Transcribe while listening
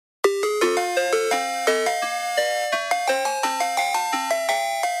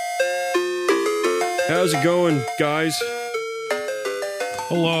How's it going, guys?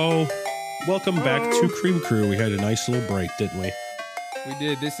 Hello. Welcome back to Cream Crew. We had a nice little break, didn't we? We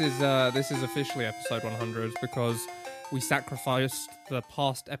did. This is officially episode 100 because we sacrificed the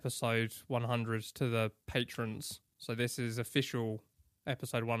past episode 100 to the patrons. So this is official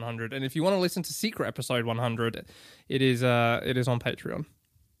episode 100. And if you want to listen to secret episode 100, it is on Patreon.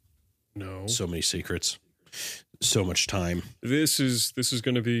 No. So many secrets. So much time. This is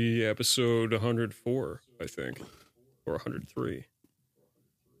going to be episode 104, I think, or 103.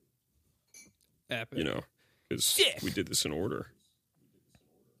 Epic. You know, because we did this in order.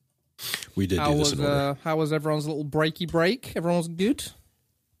 We did do this in order. How was everyone's little breaky break? Everyone was good?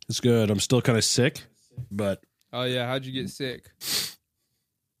 It's good. I'm still kind of sick, but... Oh, yeah. How'd you get sick?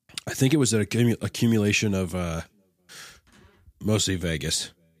 I think it was an accumulation of mostly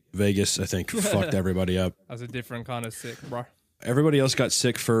Vegas. Vegas, I think, fucked everybody up. That's a different kind of sick, bro. Everybody else got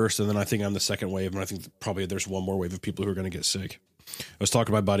sick first, and then I think I'm the second wave, and I think probably there's one more wave of people who are going to get sick. I was talking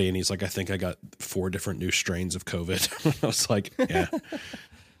to my buddy, and he's like, I think I got 4 different new strains of COVID. I was like, yeah.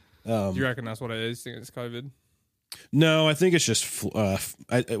 Do you reckon that's what it is? Think it's COVID? No, I think it's just,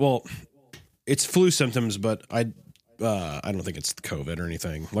 it's flu symptoms, but I don't think it's COVID or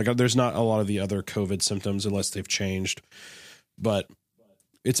anything. Like, there's not a lot of the other COVID symptoms unless they've changed. But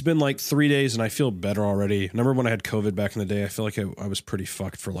it's been like 3 days, and I feel better already. Remember when I had COVID back in the day? I feel like I was pretty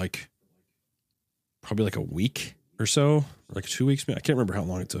fucked for probably a week or so, or 2 weeks. I can't remember how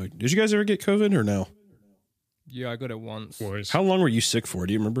long it took. Did you guys ever get COVID or no? Yeah, I got it once. Boys. How long were you sick for?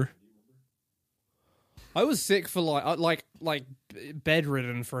 Do you remember? I was sick for like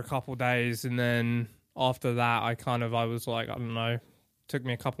bedridden for a couple days, and then after that, I was like, I don't know, took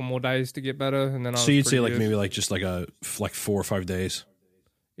me a couple more days to get better, and then So you'd say maybe just 4 or 5 days.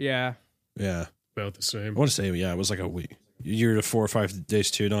 Yeah. Yeah. About the same. I want to say, yeah, it was like a week. You're to 4 or 5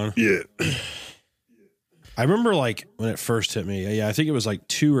 days too, Don? Yeah. I remember when it first hit me. Yeah, I think it was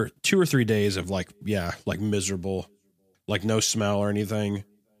 2 or 3 days of miserable, no smell or anything,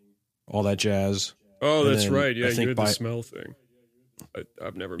 all that jazz. Oh, And that's then right. Yeah, I you think had the smell thing.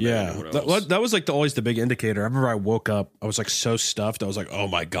 I've never met anyone else. That was always the big indicator. I remember I woke up, I was so stuffed. I was like, oh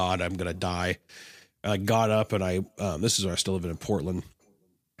my God, I'm going to die. I got up and this is where I still live in Portland.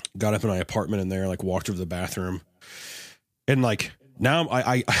 Got up in my apartment in there, walked over to the bathroom. And now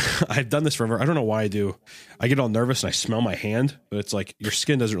I've done this forever. I don't know why I do. I get all nervous and I smell my hand, but it's your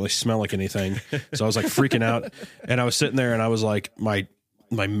skin doesn't really smell like anything. So I was freaking out, and I was sitting there and I was my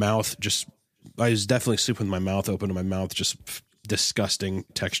mouth just, I was definitely sleeping with my mouth open and my mouth just disgusting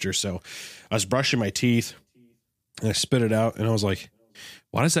texture. So I was brushing my teeth and I spit it out and I was like,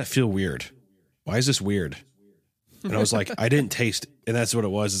 why does that feel weird? Why is this weird? And I was like, I didn't taste, and that's what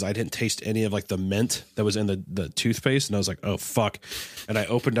it was, is I didn't taste any of the mint that was in the toothpaste. And I was like, oh fuck. And I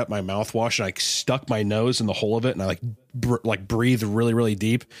opened up my mouthwash and I stuck my nose in the hole of it. And I breathed really, really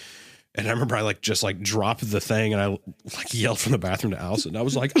deep. And I remember I just dropped the thing and I yelled from the bathroom to Allison. I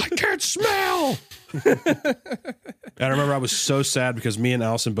was like, I can't smell. And I remember I was so sad because me and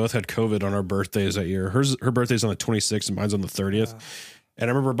Allison both had COVID on our birthdays that year. Her birthday's on the 26th and mine's on the 30th. And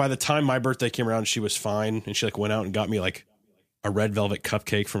I remember by the time my birthday came around, she was fine. And she went out and got me a red velvet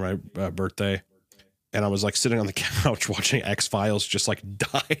cupcake for my birthday. And I was sitting on the couch watching X-Files, just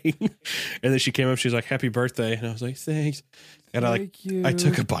dying. And then she came up, she was like, happy birthday. And I was like, thanks. And I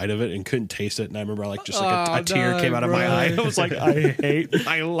took a bite of it and couldn't taste it. And I remember a tear came out of my eye. I was like, I hate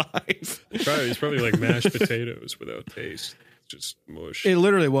my life. It's probably mashed potatoes without taste. Just mush. It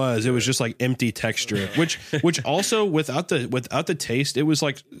literally was. It was just empty texture, which also without the taste, it was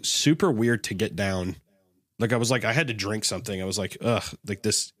super weird to get down. I was I had to drink something. I was ugh,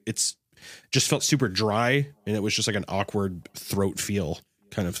 this. It's just felt super dry, and it was just an awkward throat feel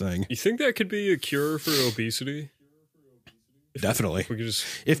kind of thing. You think that could be a cure for obesity? Definitely.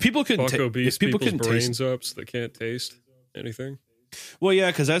 If people could obese people's brains up so they can't taste anything. Well, yeah,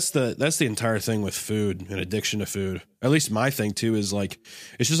 because that's the entire thing with food and addiction to food. At least my thing too is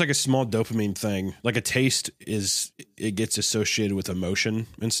it's just a small dopamine thing. A taste it gets associated with emotion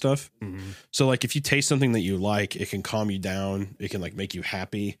and stuff. Mm-hmm. So if you taste something that you like, it can calm you down. It can make you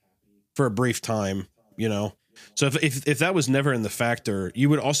happy for a brief time, So if that was never in the factor, you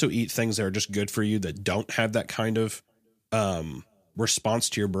would also eat things that are just good for you that don't have that kind of response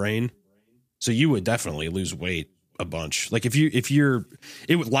to your brain. So you would definitely lose weight a bunch.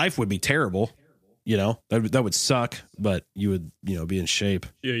 Life would be terrible, that would suck, but you would, be in shape.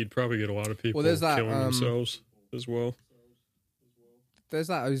 Yeah, you'd probably get a lot of people killing themselves as well. There's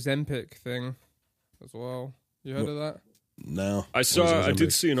that Ozempic thing as well. You heard of that? No. I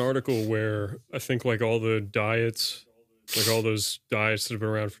did see an article where I think all the diets Like all those diets that have been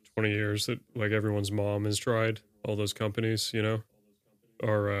around for 20 years that like everyone's mom has tried. All those companies,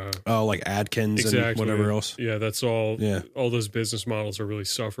 or like Atkins exactly. and whatever else. Yeah, that's all. Yeah. All those business models are really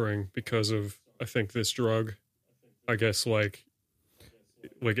suffering because of, I think, this drug. I guess like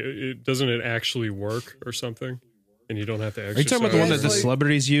it doesn't it actually work or something, and you don't have to exercise. Are you talking about the one that the like-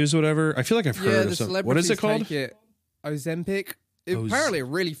 celebrities use, whatever? I feel like I've heard of something. What is it called? Ozempic. Apparently, it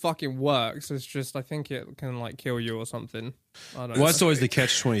really fucking works. It's just, I think it can like kill you or something. I don't know. Well, that's always the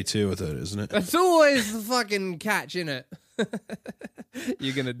catch-22 with it, isn't it? That's always the fucking catch, innit?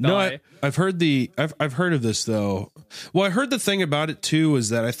 You're gonna die. No, I've heard of this though. Well, I heard the thing about it too is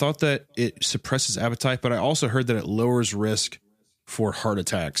that I thought that it suppresses appetite, but I also heard that it lowers risk for heart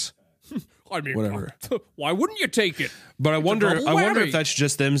attacks. I mean, whatever. Why wouldn't you take it? But I wonder double whammy. if that's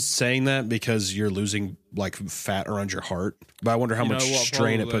just them saying that because you're losing like fat around your heart. But I wonder how much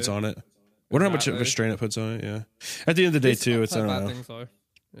strain it puts on it. Wonder how much of a strain it puts on it. Yeah. At the end of the day, too, it's I don't know. Thing, so.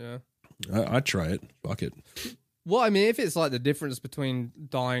 Yeah. I'd try it. Fuck it. Well, I mean, if it's like the difference between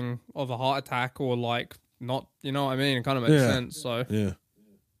dying of a heart attack or like not, you know what I mean? It kind of makes sense. So yeah,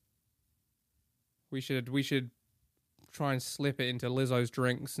 we should try and slip it into Lizzo's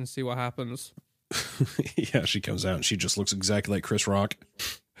drinks and see what happens. Yeah, she comes out and she just looks exactly like Chris Rock.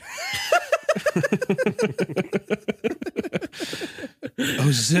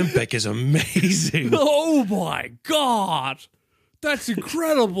 Ozempic is amazing. Oh my god, that's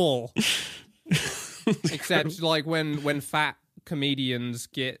incredible. Except like when fat comedians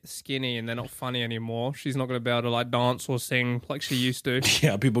get skinny and they're not funny anymore, she's not going to be able to like dance or sing like she used to.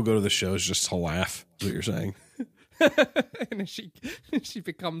 Yeah, people go to the shows just to laugh. Is what you're saying? And she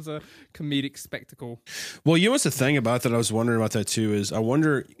becomes a comedic spectacle. Well, you know what's the thing about that? I was wondering about that too. Is I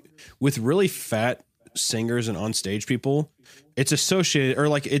wonder with really fat singers and on stage people, it's associated or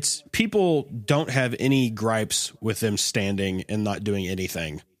like it's people don't have any gripes with them standing and not doing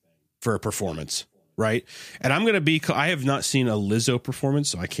anything for a performance, right? And I have not seen a Lizzo performance,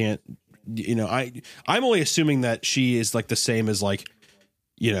 so I can't. I'm only assuming that she is like the same as like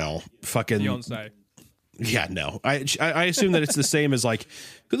fucking Beyonce. Yeah, no. I assume that it's the same as like,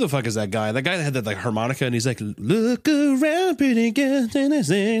 who the fuck is that guy? That guy that had that like harmonica and he's like, look around, pretty girl, is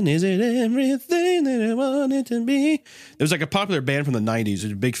it everything that I want it to be? It was like a popular band from the 90s. It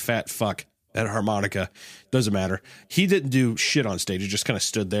was a big fat fuck that had a harmonica. Doesn't matter. He didn't do shit on stage. He just kind of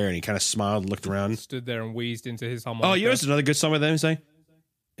stood there and he kind of smiled and looked around. Stood there and wheezed into his harmonica. Oh, it's another good song by them saying,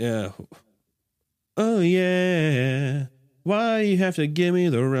 yeah. Oh, yeah. Why you have to give me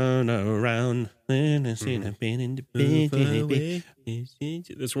the run around? That's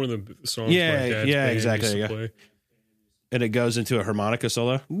one of the songs. Yeah, my dad's yeah, band exactly. used to Yeah. play. And it goes into a harmonica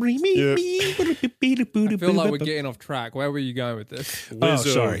solo. I feel like we're getting off track. Where were you going with this? Oh,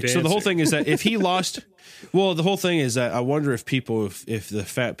 Lizzo sorry. So the whole dancing. thing is that if he lost, well, the whole thing is that I wonder if people, if the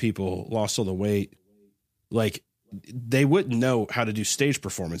fat people lost all the weight, like they wouldn't know how to do stage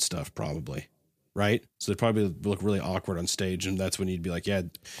performance stuff, probably, right? So they'd probably look really awkward on stage, and that's when you'd be like, yeah,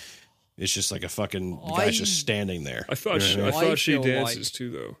 it's just like a fucking guy's just standing there. I thought You know what I I mean? thought she feel dances like-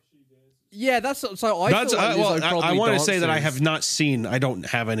 too, though. Yeah, that's so. I That's feel like Lizzo probably I want to say that I dances. have not seen. I don't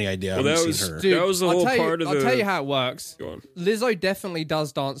have any idea. Well, I haven't that seen was- her. Dude, That was the I'll whole tell you- part of I'll the- tell you how it works. Go on. Lizzo definitely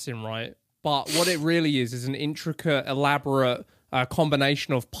does dancing right, but what it really is an intricate, elaborate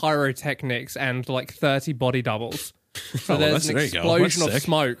combination of pyrotechnics and like 30 body doubles. So there's an there you go. explosion That's of sick.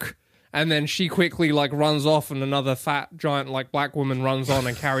 smoke, and then she quickly like runs off, and another fat giant like black woman runs on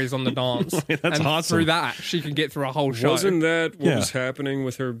and carries on the dance. That's and awesome. Through that, she can get through a whole show. Wasn't that what Yeah. was happening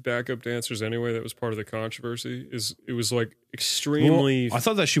with her backup dancers anyway? That was part of the controversy. It was like extremely. I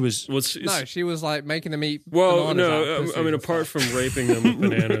thought that she was. No, she was like making them eat. Well, bananas no, out of I pussies mean, and apart stuff. from raping them with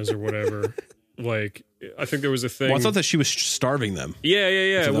bananas or whatever, like I think there was a thing. Well, I thought that she was starving them.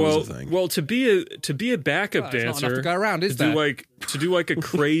 Yeah. So that Well, was a thing. well, to be a backup There's not dancer, enough to go around, is to there? do like a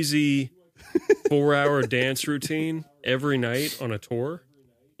crazy 4-hour dance routine every night on a tour,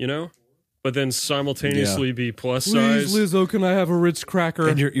 but then simultaneously be plus size. Lizzo, can I have a Ritz cracker?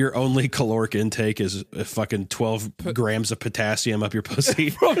 And your only caloric intake is a fucking 12 grams of potassium up your pussy.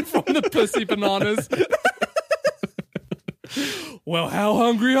 from the pussy bananas. Well, how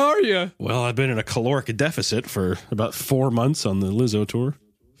hungry are you? Well, I've been in a caloric deficit for about 4 months on the Lizzo tour.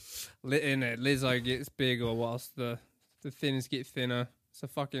 Lizzo gets bigger whilst the thins get thinner.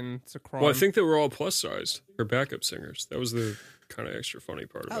 It's a crime. Well, I think they were all plus sized. Her backup singers. That was the kind of extra funny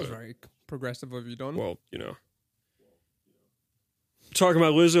part that about was it. very progressive of you, Don. Well, talking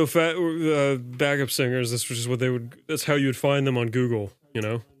about Lizzo backup singers. This was just what they would. That's how you would find them on Google.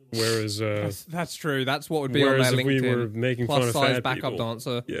 Whereas, that's true. That's what would be on whereas their if LinkedIn. we were making plus fun of size fat backup people,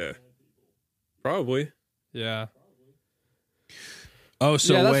 dancer. yeah, probably. Yeah. Oh,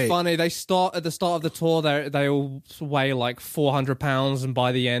 so yeah, that's wait. funny. They start at the start of the tour. They all weigh like 400 pounds, and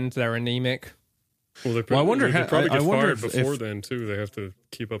by the end, they're anemic. Well, they I wonder they probably get fired if- before then too. They have to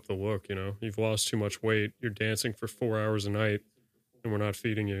keep up the look. You've lost too much weight. You're dancing for 4 hours a night, and we're not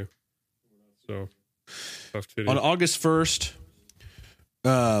feeding you. So tough titty. On August 1st,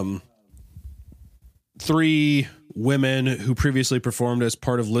 3 women who previously performed as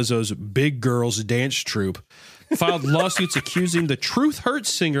part of Lizzo's Big Girls dance troupe filed lawsuits accusing the Truth Hurts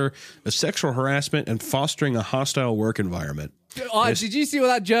singer of sexual harassment and fostering a hostile work environment. Did you see what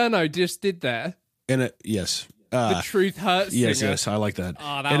that journo just did there? Yes. The Truth Hurts singer. Yes, I like that.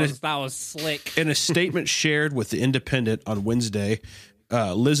 Oh, that was slick. In a statement shared with The Independent on Wednesday,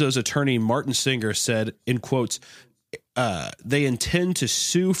 Lizzo's attorney, Martin Singer, said, in quotes, they intend to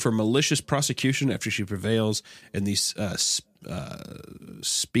sue for malicious prosecution after she prevails, and these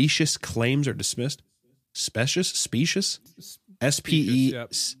specious claims are dismissed. Specious? S-P-E.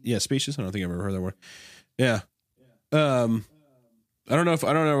 Yep. Yeah, specious. I don't think I've ever heard that word. Yeah. I don't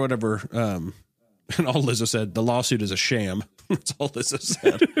know whatever. And all Lizzo said, the lawsuit is a sham. That's all Lizzo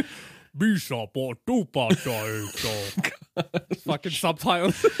said. Fucking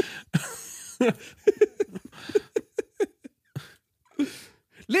subtitles.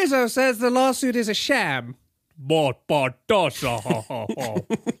 Lizzo says the lawsuit is a sham.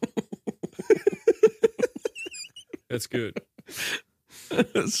 That's good.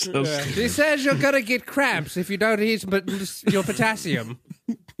 That's so stupid. She says you're gonna get cramps if you don't eat your potassium.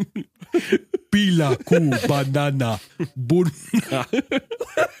 Pila ku banana bunna.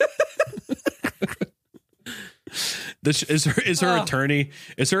 Is her attorney?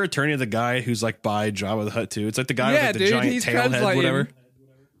 Is her attorney the guy who's like by Jabba the Hutt too? It's like the guy with like, the giant he's tail head, whatever.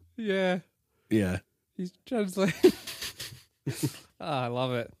 Yeah, Yeah. he's translating. I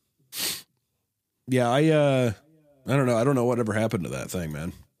love it. Yeah, I don't know. I don't know whatever happened to that thing,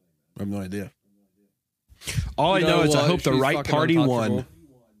 man. I have no idea. All I know is I hope the She's right fucking party untouchable. won.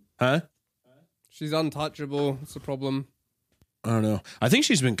 Huh? She's untouchable. It's a problem. I don't know. I think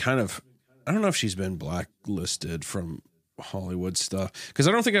she's been I don't know if she's been blacklisted from Hollywood stuff, because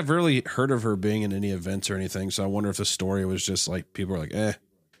I don't think I've really heard of her being in any events or anything. So I wonder if the story was just like people are like,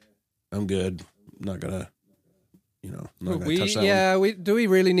 I'm good. I'm not gonna, not gonna touch that one. Do we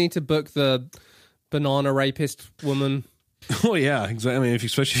really need to book the banana rapist woman? Well, yeah, exactly. I mean,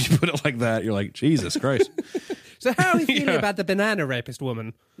 especially if you put it like that, you're like, Jesus Christ. So how are we feeling Yeah. about the banana rapist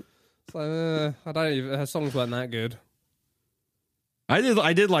woman? It's like, I don't even, her songs weren't that good. I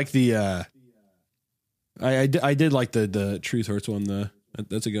did like the I did like the Truth Hurts one.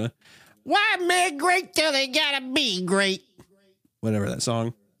 That's a good one. Why make great till they gotta be great? Whatever that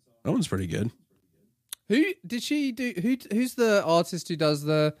song. That one's pretty good. Who did she do? Who's the artist who does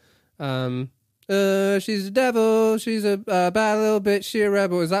the she's a devil, she's a bad little bitch, she a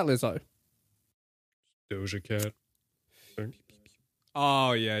rebel? Is that Lizzo? Doja Cat.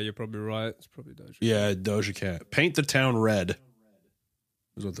 Oh yeah, you're probably right. It's probably Doja. Yeah, Doja Cat. Paint the Town Red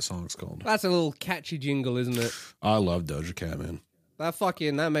is what the song's called. That's a little catchy jingle, isn't it? I love Doja Cat, man.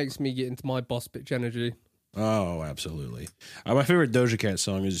 That makes me get into my boss bitch energy. Oh, absolutely. My favorite Doja Cat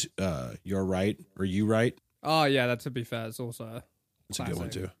song is You're Right or You Right. Oh yeah, that, to be fair, it's also It's a good one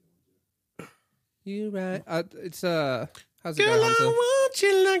too. You right? It's how's it Girl, go, I Hunter? want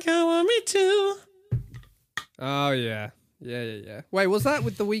you like I want me to. Oh yeah. Yeah. Wait, was that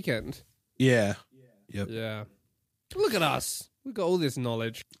with The Weeknd? Yeah. Yep. Yeah. Look at us. We've got all this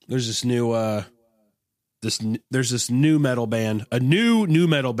knowledge. There's this new there's this new metal band, a new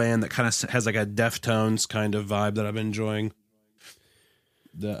metal band that kind of has like a Deftones kind of vibe that I've been enjoying.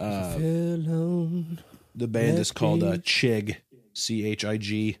 The band is called Chig,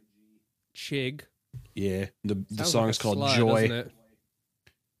 Chig. Chig. Yeah, the Sounds song like is a called slur, Joy. doesn't it?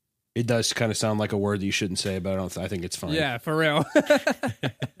 It does kind of sound like a word that you shouldn't say, but I think it's fine. Yeah, for real.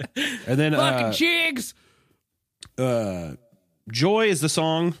 And then Fucking Chigs. Joy is the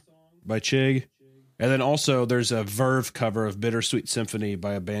song by Chig. And then also there's a Verve cover of Bittersweet Symphony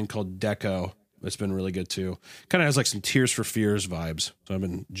by a band called Deco. That's been really good too. Kind of has like some Tears for Fears vibes. So I've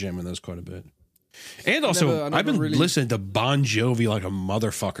been jamming those quite a bit. And also, I've been listening to Bon Jovi like a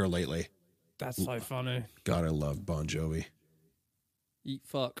motherfucker lately. That's so funny. God, I love Bon Jovi. Eat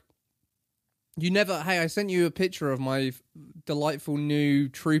fuck. You never... Hey, I sent you a picture of my delightful new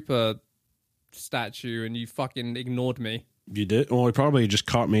Trooper statue and you fucking ignored me. You did? Well, it probably just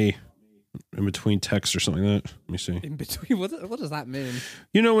caught me in between texts or something like that. Let me see. In between? What does that mean?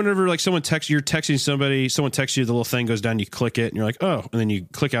 You know, whenever like you're texting somebody, someone texts you, the little thing goes down, you click it, and you're like, oh, and then you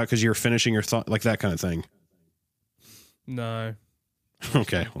click out because you're finishing your thought, like that kind of thing. No.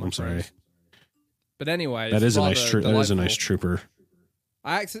 Okay, well, I'm sorry. But anyway, that is a nice delightful. that is a nice trooper.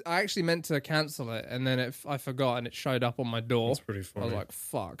 I actually meant to cancel it, and then I forgot, and it showed up on my door. That's pretty funny. I was like,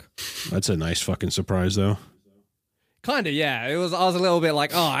 "Fuck." That's a nice fucking surprise, though. Kind of, yeah. It was. I was a little bit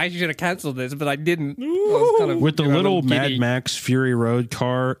like, "Oh, I should have canceled this," but I didn't. I was kind of, With the little Mad giddy. Max Fury Road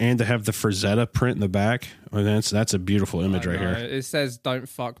car, and to have the Frazetta print in the back, I mean, that's a beautiful image right here. It says "Don't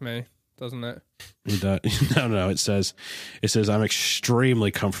fuck me," doesn't it? No. It says I'm extremely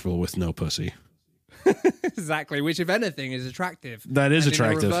comfortable with no pussy. Exactly. Which, if anything, is attractive. That is And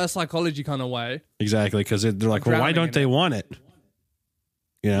attractive. in a reverse psychology kind of way. Exactly, because they're like, well, why drowning don't in they it. want it?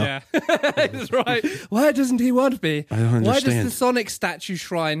 You know? Yeah, that's right. Why doesn't he want me? I don't Why does understand. the Sonic statue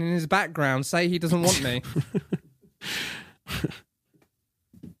shrine in his background say he doesn't want me?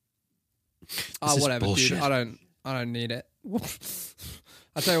 This is Whatever, bullshit. dude. I don't need it.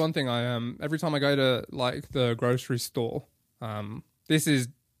 I'll tell you one thing. Every time I go to like the grocery store,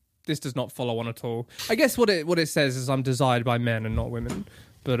 this does not follow on at all. I guess what it says is I'm desired by men and not women.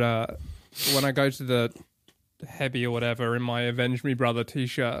 But when I go to the Heavy or whatever in my Avenge Me Brother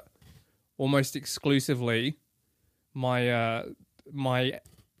t-shirt, almost exclusively my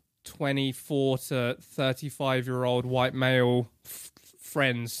 24 to 35-year-old white male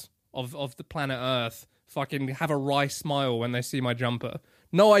friends of the planet Earth fucking have a wry smile when they see my jumper.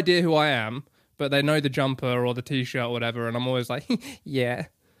 No idea who I am, but they know the jumper or the t-shirt or whatever, and I'm always like, yeah,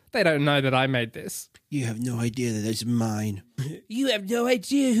 they don't know that I made this. You have no idea that that's mine. You have no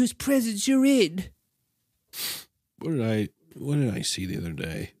idea whose presence you're in. What did I see the other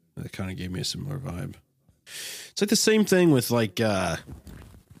day that kind of gave me a similar vibe? It's like the same thing with like the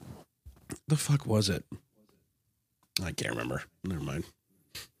fuck was it? I can't remember. Never mind.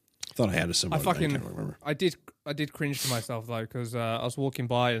 I thought I had a similar. I can't remember. I did cringe to myself though, because I was walking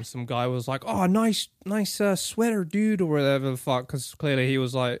by and some guy was like, "Oh, nice sweater, dude," or whatever the fuck. Because clearly he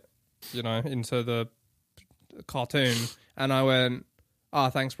was like, you know, into the cartoon, and I went, "Ah,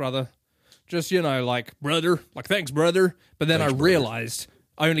 thanks, brother." Just, you know, like, brother, like, thanks, brother. But then I realized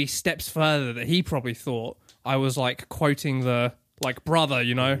only steps further that he probably thought I was like quoting the like brother,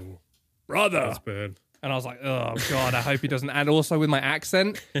 you know, brother. That's bad. And I was like, oh, God, I hope he doesn't. And also with my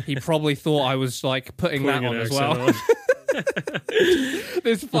accent, he probably thought I was like putting that on as well.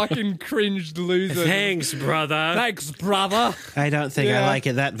 This fucking cringed loser. Thanks, brother. Thanks, brother. I don't think I like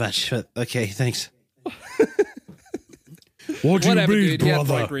it that much, but okay, thanks. What do Whatever, you mean, dude. He had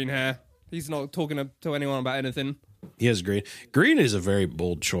brother? bright green hair. He's not talking to anyone about anything. He has green. Green is a very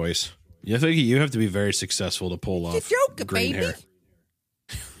bold choice. I think you have to be very successul to pull off green hair.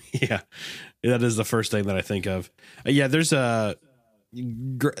 Yeah, that is the first thing that I think of. Yeah, there's the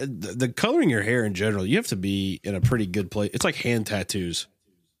coloring your hair in general. You have to be in a pretty good place. It's like hand tattoos.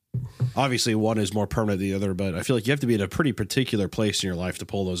 Obviously, one is more permanent than the other, but I feel like you have to be in a pretty particular place in your life to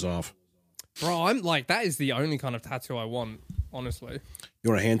pull those off. Bro, I'm like, that is the only kind of tattoo I want, honestly. You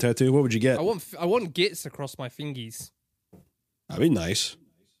want a hand tattoo? What would you get? I want gits across my fingies. That'd be nice.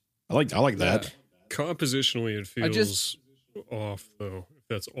 I like that. Yeah. Compositionally, it feels off though. If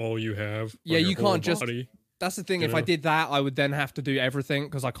that's all you have. Yeah, on your you whole can't just. body. That's the thing. You If know? I did that, I would then have to do everything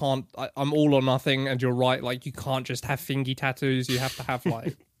because I can't. I'm all or nothing, and you're right. Like you can't just have fingy tattoos. You have to have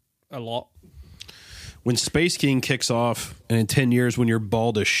like a lot. When Space King kicks off, and in 10 years when you're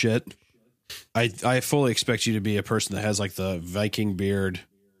bald as shit, I fully expect you to be a person that has like the Viking beard,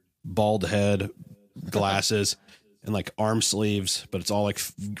 bald head, glasses, and like arm sleeves, but it's all like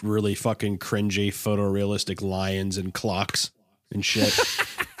really fucking cringy photorealistic lions and clocks and shit.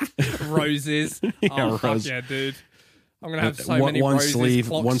 Roses. Yeah, fuck rose. yeah, dude. I'm gonna have so one many roses, sleeve,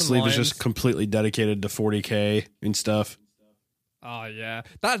 clocks, one and sleeve is lions. just completely dedicated to 40K and stuff. Oh yeah,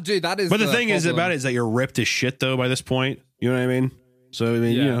 that dude. That is. But the thing is problem. about it is that you're ripped as shit though by this point. You know what I mean? So I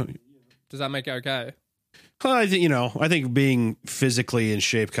mean, Yeah. you know. Does that make it okay? Well, I think being physically in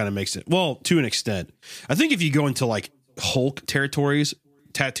shape kind of makes it, well, to an extent. I think if you go into like Hulk territories,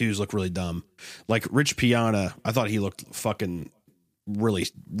 tattoos look really dumb. Like Rich Piana, I thought he looked fucking really,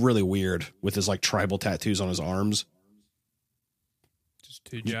 really weird with his like tribal tattoos on his arms. Just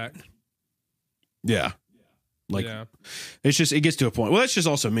too jacked. Yeah. Like yeah. it's just, it gets to a point. Well, that's just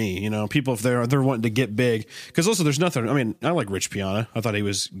also me, people, if they're wanting to get big, because also there's nothing, I mean, I like Rich Piana. I thought he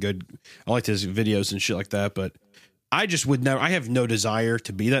was good. I liked his videos and shit like that, but I just would never, I have no desire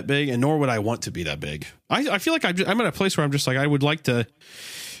to be that big, and nor would I want to be that big. I feel like I'm at a place where I'm just like, I would like to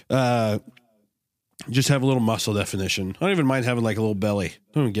just have a little muscle definition. I don't even mind having like a little belly.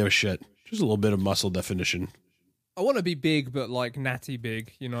 I don't even give a shit. Just a little bit of muscle definition. I want to be big, but like natty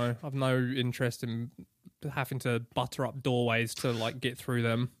big. I've no interest in having to butter up doorways to like get through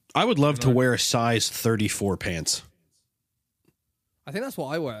them. I would love to wear a size 34 pants. I think that's what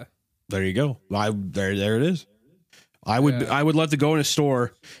I wear. There you go. There it is. I would love to go in a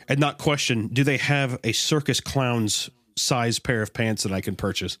store and not question, do they have a circus clown's size pair of pants that I can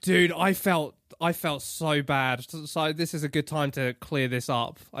purchase? Dude, I felt so bad. So this is a good time to clear this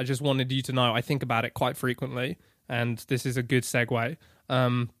up. I just wanted you to know I think about it quite frequently, and this is a good segue.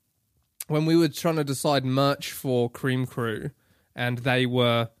 When we were trying to decide merch for Cream Crew, and they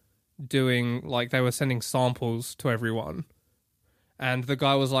were doing, like, they were sending samples to everyone, and the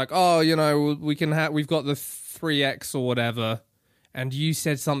guy was like, oh, you know, we've got the 3X or whatever, and you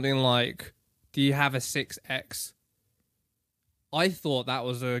said something like, do you have a 6X? I thought that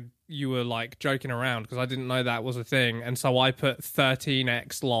was you were like joking around because I didn't know that was a thing, and so I put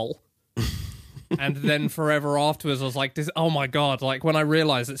 13X lol. And then forever afterwards I was like, oh my god, like when I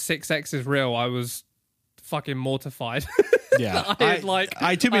realized that 6X is real, I was fucking mortified. Yeah. I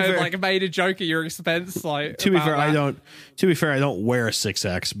had made a joke at your expense, like, to be fair, I don't wear a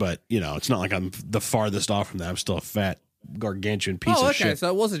 6X, but you know, it's not like I'm the farthest off from that. I'm still a fat gargantuan piece of shit. Okay, so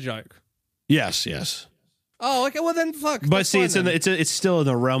it was a joke. Yes. Oh, okay. Well, then, fuck. But see, it's still in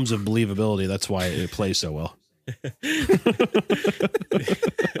the realms of believability. That's why it plays so well.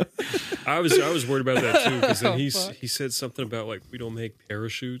 I was worried about that too, because then he said something about, like, we don't make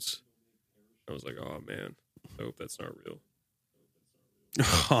parachutes. I was like, oh man, I hope that's not real.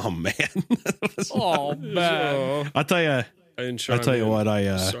 Oh man. Oh man. I'll tell you. I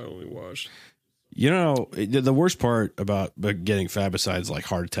silently watched. You know, the worst part about getting fat, besides like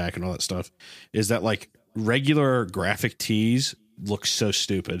heart attack and all that stuff, is that like regular graphic tees look so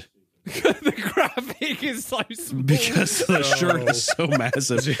stupid. The graphic is so small because the shirt is so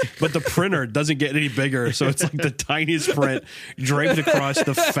massive, but the printer doesn't get any bigger, so it's like the tiniest print draped across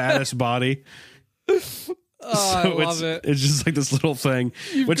the fattest body. I love it. It's just like this little thing.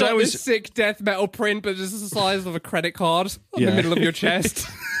 You've got this sick death metal print, but just the size of a credit card on the middle of your chest.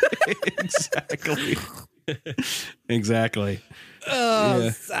 Exactly.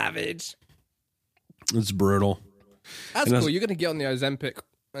 Oh, savage. It's brutal. That's cool. You're going to get on the Ozempic,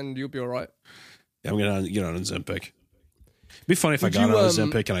 and you'll be all right. Yeah, I'm going to get on Ozempic. It'd be funny if I got on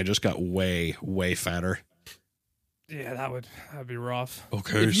Ozempic and I just got way, way fatter. Yeah, that'd be rough.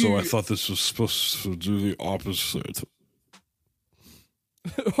 Okay, I thought this was supposed to do the opposite.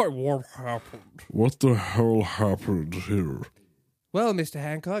 What happened? What the hell happened here? Well, Mr.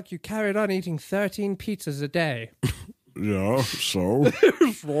 Hancock, you carried on eating 13 pizzas a day. Yeah, so?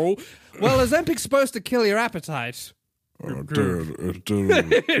 Well, Ozempic's supposed to kill your appetite. It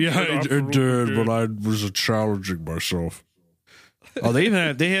did. Yeah, it did, but I was challenging myself. Oh, they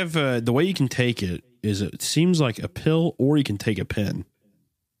have the way you can take it is it seems like a pill, or you can take a pen.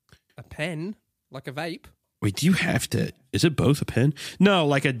 A pen? Like a vape? Wait, do you have to? Is it both a pen? No,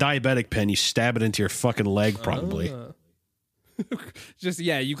 like a diabetic pen. You stab it into your fucking leg, probably.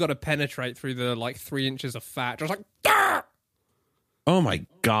 You got to penetrate through the like 3 inches of fat. Just like, Dah! Oh my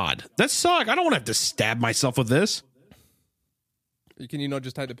god, that sucks. I don't want to have to stab myself with this. Can you not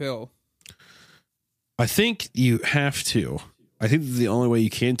just take the pill? I think you have to. I think the only way you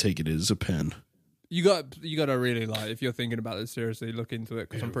can take it is a pen. You got to really, like, if you're thinking about this seriously, look into it,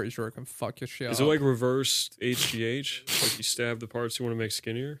 because I'm pretty sure it can fuck your shit up. Is it like reverse HGH? Like you stab the parts you want to make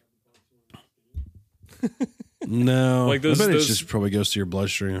skinnier? No. Like those, I bet it just probably goes to your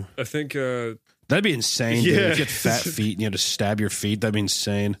bloodstream. I think... that'd be insane, dude. If you had fat feet and you had to stab your feet, that'd be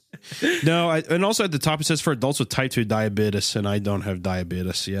insane. No, and also at the top it says for adults with type 2 diabetes, and I don't have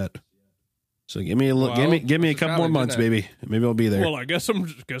diabetes yet. So give me a look. Give me a couple more months, baby. Maybe I'll be there. Well, I guess I'm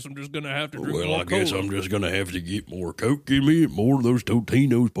just gonna have to drink more Coke. Guess I'm just gonna have to get more Coke. Give me more of those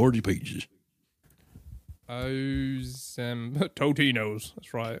Totino's party pizzas. Totino's.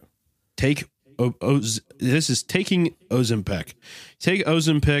 That's right. This is taking Ozempic. Take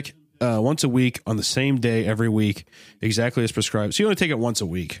Ozempic once a week on the same day every week, exactly as prescribed. So you only take it once a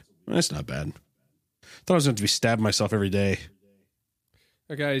week. That's not bad. I thought I was going to be stabbing myself every day.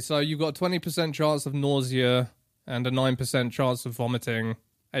 Okay, so you've got 20% chance of nausea and a 9% chance of vomiting,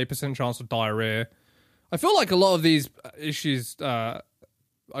 8% chance of diarrhea. I feel like a lot of these issues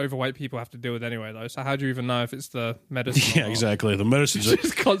overweight people have to deal with anyway, though. So how do you even know if it's the medicine? Yeah, exactly. The medicine.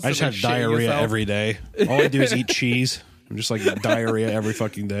 I just have diarrhea every day. All I do is eat cheese. I'm just like diarrhea every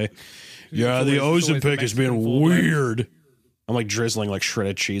fucking day. Yeah, the Ozempic has been weird. I'm like drizzling like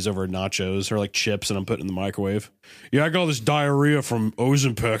shredded cheese over nachos or like chips, and I'm putting it in the microwave. Yeah, I got all this diarrhea from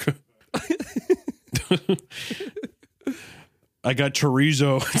Ozempic. I got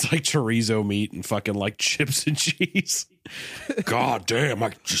chorizo. It's like chorizo meat and fucking like chips and cheese. God damn,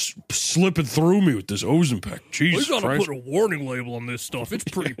 I just slipping through me with this Ozempic. Jesus We gotta Christ. put a warning label on this stuff. It's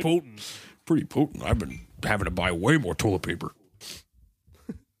pretty potent. Pretty potent. I've been having to buy way more toilet paper.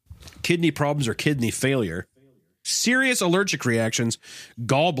 kidney problems or kidney failure, serious allergic reactions,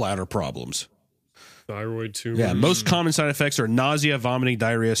 gallbladder problems. Thyroid tumors. Yeah, most common side effects are nausea, vomiting,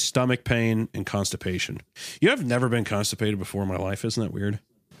 diarrhea, stomach pain, and constipation. I've never been constipated before in my life. Isn't that weird?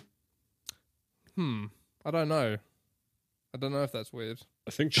 I don't know. I don't know if that's weird.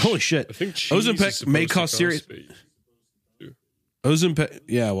 I think Holy shit. I think cheese Ozempic may cause serious. Ozempic,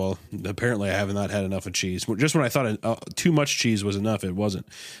 yeah, well, apparently I have not had enough of cheese. Just when I thought too much cheese was enough, it wasn't.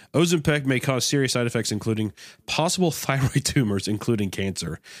 Ozempic may cause serious side effects, including possible thyroid tumors, including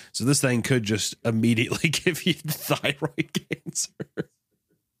cancer. So this thing could just immediately give you thyroid cancer.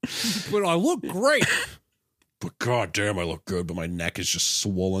 But I look great. But goddamn, I look good. But my neck is just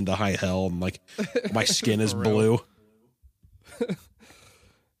swollen to high hell, and like my skin is For blue.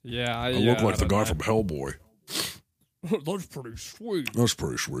 Yeah, I look like the guy from Hellboy. That's pretty sweet. That's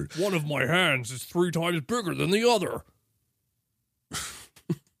pretty sweet. One of my hands is 3 times bigger than the other.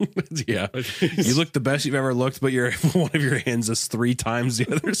 Yeah, you look the best you've ever looked, but one of your hands is 3 times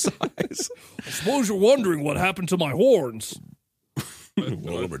the other size. I suppose you're wondering what happened to my horns. Well,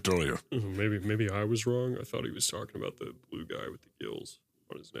 let me tell you. Maybe I was wrong. I thought he was talking about the blue guy with the gills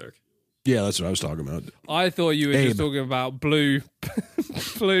on his neck. Yeah, that's what I was talking about. I thought you were just talking about blue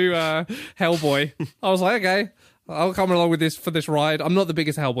Hellboy. I was like, okay, I'll come along with this for this ride. I'm not the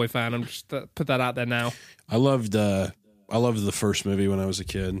biggest Hellboy fan. I'm just put that out there now. I loved the first movie when I was a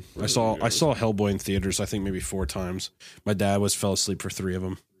kid. I saw Hellboy in theaters, I think maybe 4 times. My dad fell asleep for 3 of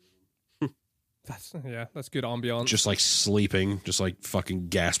them. That's good ambiance. Just like sleeping, just like fucking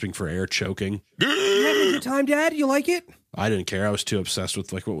gasping for air, choking. You having a good time, Dad? You like it? I didn't care. I was too obsessed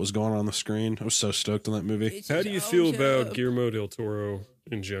with like what was going on the screen. I was so stoked on that movie. How do you feel about Guillermo del Toro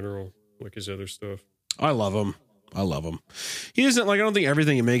in general, like his other stuff? I love him. He isn't like, I don't think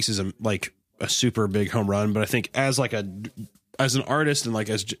everything he makes is a super big home run, but I think as an artist and like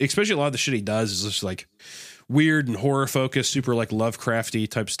especially a lot of the shit he does is just like weird and horror focused, super like Lovecrafty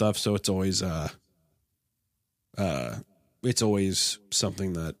type stuff. So it's always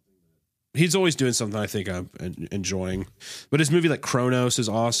something that he's always doing something I think I'm enjoying. But his movie like Kronos is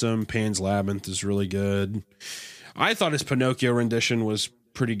awesome. Pan's Labyrinth is really good. I thought his Pinocchio rendition was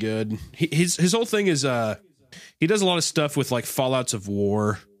pretty good. His whole thing is he does a lot of stuff with like fallouts of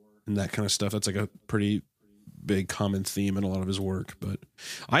war and that kind of stuff. That's like a pretty big common theme in a lot of his work. But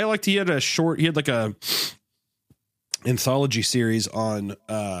I liked he had like a anthology series on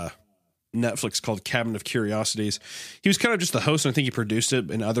Netflix called Cabinet of Curiosities. He was kind of just the host, and I think he produced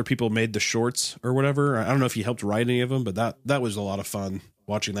it, and other people made the shorts or whatever. I don't know if he helped write any of them, but that was a lot of fun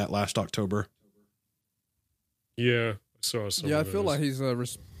watching that last October. Yeah, I saw some. Yeah, I feel like he's a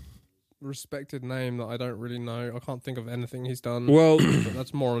respected name that I don't really know. I can't think of anything he's done. Well, but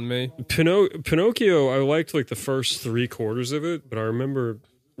that's more on me. Pinocchio, I liked like the first 3/4 of it, but I remember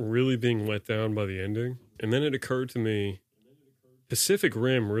really being let down by the ending. And then it occurred to me, Pacific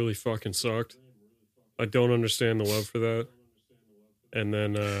Rim really fucking sucked. I don't understand the love for that. And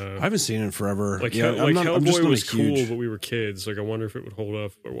then I haven't seen it in forever. Like, yeah, Hellboy was cool, but we were kids. Like, I wonder if it would hold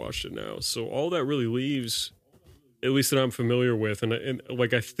up if I watched it now. So all that really leaves, at least that I'm familiar with, and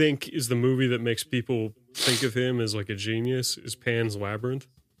like I think is the movie that makes people think of him as like a genius, is Pan's Labyrinth,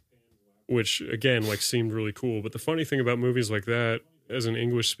 which again like seemed really cool. But the funny thing about movies like that, as an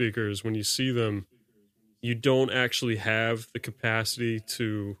English speaker, is when you see them, you don't actually have the capacity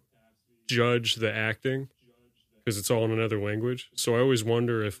to judge the acting because it's all in another language. So I always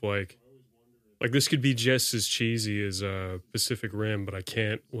wonder if like this could be just as cheesy as Pacific Rim, but I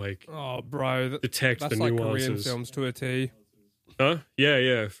can't like detect the like nuances. Korean films to a T. Huh?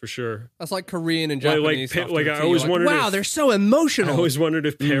 Yeah, for sure. That's like Korean and Japanese stuff. I always wondered. Wow, they're so emotional. I always wondered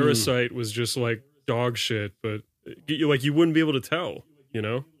if Parasite was just like dog shit, but you wouldn't be able to tell. You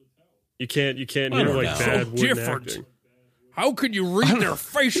know, you can't hear like bad so wooden different. acting. How could you read their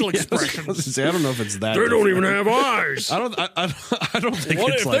facial expressions? I don't know if it's that. They don't even have eyes. I don't think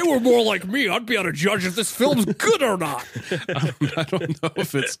What it's if like, they were more like me? I'd be able to judge if this film's good or not. I don't know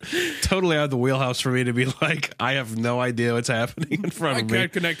if it's totally out of the wheelhouse for me to be like, I have no idea what's happening in front I of me.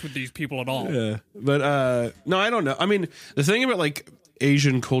 can't connect with these people at all. Yeah, but no, I don't know. I mean, the thing about like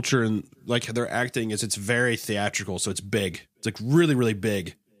Asian culture and like their acting is it's very theatrical, so it's big. It's like really, really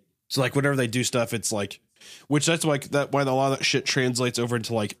big. So like whenever they do stuff, it's like, which that's like why a lot of that shit translates over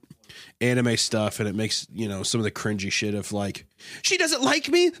into like anime stuff, and it makes, you know, some of the cringy shit of like, she doesn't like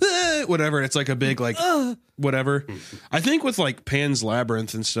me, whatever. And it's like a big like whatever. I think with like Pan's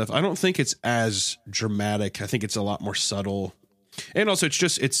Labyrinth and stuff, I don't think it's as dramatic. I think it's a lot more subtle. And also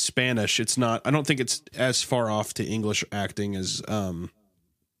it's Spanish. It's not, I don't think it's as far off to English acting as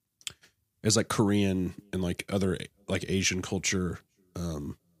like Korean and like other like Asian culture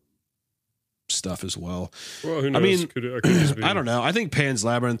stuff as well. Well, who knows? I mean, could just be, I don't know. I think Pan's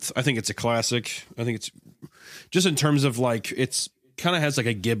Labyrinth, I think it's a classic. I think it's just in terms of like, it's kind of has like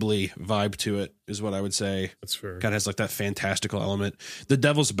a Ghibli vibe to it is what I would say. That's fair. Kind of has like that fantastical element. The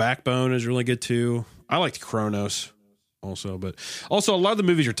Devil's Backbone is really good too. I liked Kronos also, but also a lot of the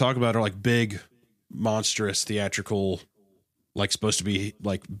movies you're talking about are like big, monstrous, theatrical, like supposed to be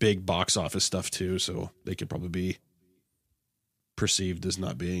like big box office stuff too. So they could probably be perceived as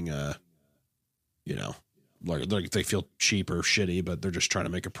not being, you know, like they feel cheap or shitty, but they're just trying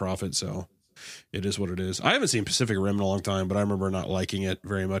to make a profit. So it is what it is. I haven't seen Pacific Rim in a long time, but I remember not liking it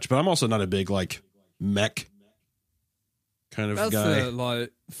very much. But I'm also not a big like mech kind of guy.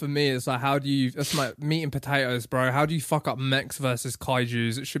 Like for me, it's like how do you? That's my meat and potatoes, bro. How do you fuck up mechs versus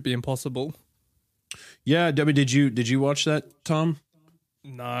kaiju's? It should be impossible. Yeah, I mean, did you watch that, Tom?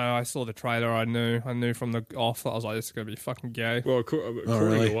 No, I saw the trailer. I knew from the off that I was like, this is gonna be fucking gay. Well, according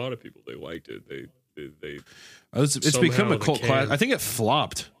to a lot of people, they liked it. It's become a cult class. I think it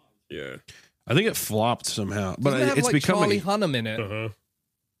flopped. Yeah, I think it flopped somehow, but Doesn't it have, it's like, become Charlie Hunnam in it. uh-huh.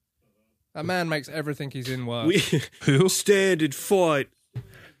 That man makes everything he's in work. Who? Stand and fight.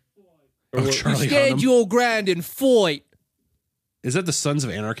 Oh, Charlie Stand Hunnam. your ground and fight. Is that the Sons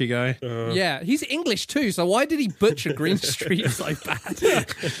of Anarchy guy? Yeah, he's English too, so why did he butcher Green Street so bad?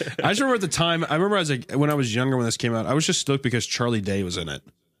 I just remember at the time. I remember when I was younger when this came out, I was just stoked because Charlie Day was in it,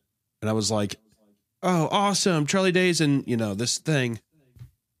 and I was like, "Oh, awesome! Charlie Day's in this thing."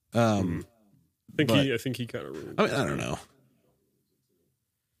 I think he kind of ruined. I mean, I don't know.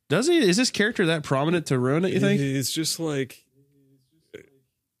 Does he? Is this character that prominent to ruin it? You think? It's just like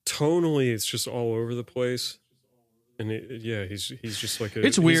tonally, it's just all over the place. And he's just like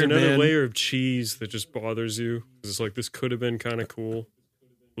it's weird, he's another man. layer of cheese that just bothers you. It's like this could have been kind of cool,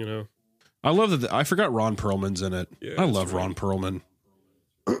 you know. I love that. I forgot Ron Perlman's in it. Yeah, I love Ron Perlman.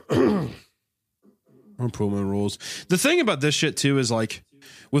 Ron Perlman rules. The thing about this shit too is like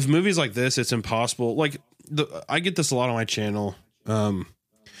with movies like this, it's impossible. Like I get this a lot on my channel.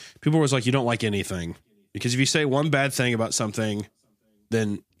 People are always like, you don't like anything because if you say one bad thing about something,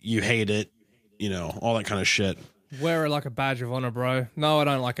 then you hate it. All that kind of shit. Wear it like a badge of honor, bro. No, I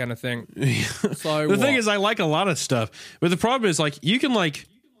don't like anything. So the thing is, I like a lot of stuff, but the problem is like you can like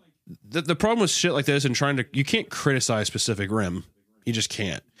the problem with shit like this and you can't criticize Pacific Rim. You just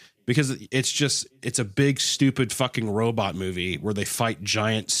can't because it's a big stupid fucking robot movie where they fight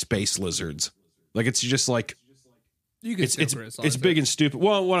giant space lizards. Like it's just like you can it's big and stupid.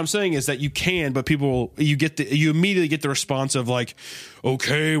 Well, what I'm saying is that you can, but you immediately get the response of like,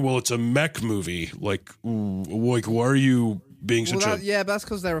 okay, well, it's a mech movie. Like why are you being such a... Yeah, but that's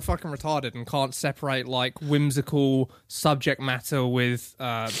because they're fucking retarded and can't separate like whimsical subject matter with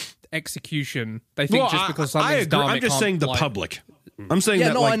execution. They think just because something's dumb, I'm just saying the public. I'm saying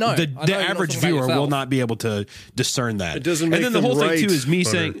that I know. the average viewer will not be able to discern that. It doesn't make and then the whole right, thing too is me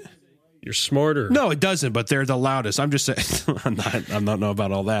Hunter. saying... You're smarter. No, it doesn't, but they're the loudest. I'm just saying, I don't know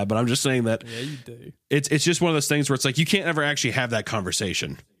about all that, but I'm just saying that you do. It's just one of those things where it's like you can't ever actually have that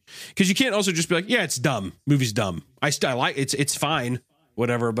conversation because you can't also just be like, yeah, it's dumb. Movie's dumb. I like it's fine,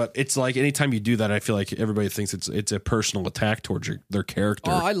 whatever. But it's like anytime you do that, I feel like everybody thinks it's a personal attack towards their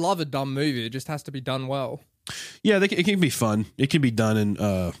character. Oh, I love a dumb movie. It just has to be done well. Yeah, it can be fun. It can be done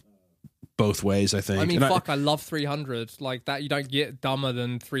in both ways, I think. I mean, I love 300. Like that, you don't get dumber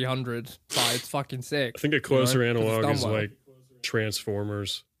than 300, but it's fucking sick. I think a closer You know, 'cause it's analog done is well. like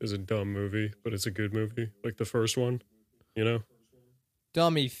Transformers is a dumb movie, but it's a good movie. Like the first one,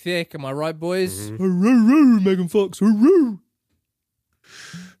 Dummy thick, am I right, boys? Mm-hmm. Megan Fox.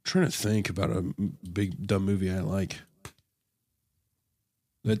 Trying to think about a big dumb movie I like.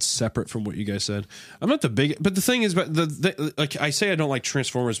 That's separate from what you guys said. I'm not the big, but the thing is, but like I say, I don't like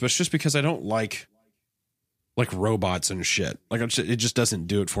Transformers, but it's just because I don't like robots and shit. Like it just doesn't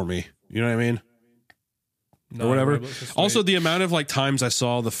do it for me. You know what I mean? No, or whatever. robots are sweet. Also, the amount of like times I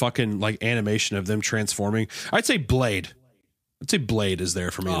saw the fucking like animation of them transforming, I'd say Blade. I'd say Blade is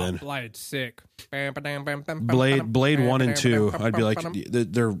there for me then. Blade, sick. Blade 1 and 2, I'd be like,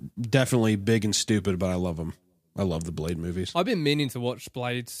 they're definitely big and stupid, but I love them. I love the Blade movies. I've been meaning to watch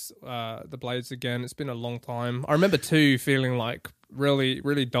Blades, the Blades again. It's been a long time. I remember 2 feeling like really,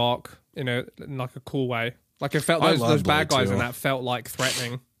 really dark in like a cool way. Like it felt those bad guys in that felt like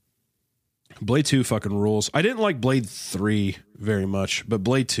threatening. Blade 2 fucking rules. I didn't like Blade 3 very much, but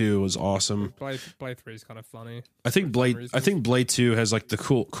Blade 2 was awesome. Blade 3 is kind of funny. I think Blade 2 has like the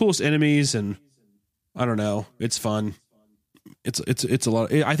coolest enemies, and I don't know. It's fun. It's a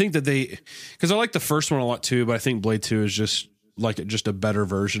lot. I think that because I like the first one a lot too, but I think Blade 2 is just a better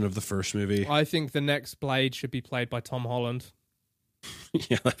version of the first movie. I think the next Blade should be played by Tom Holland.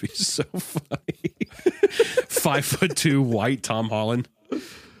 Yeah, that'd be so funny. 5'2" white Tom Holland.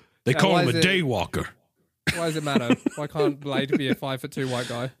 They call him a daywalker. Why does it matter? Why can't Blade be a 5'2" white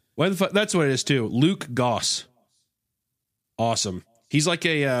guy? Why the fuck? That's what it is too. Luke Goss. Awesome. He's like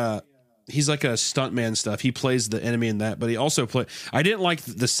a stuntman stuff. He plays the enemy in that, but he also I didn't like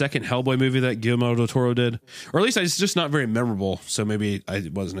the second Hellboy movie that Guillermo del Toro did, or at least it's just not very memorable. So maybe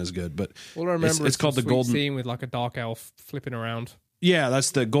it wasn't as good. But all I remember it's called the Golden scene with like a dark elf flipping around. Yeah, that's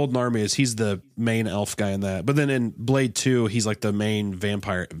the Golden Army. He's the main elf guy in that. But then in Blade 2, he's like the main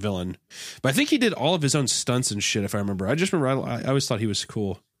vampire villain. But I think he did all of his own stunts and shit, if I remember. I just remember I always thought he was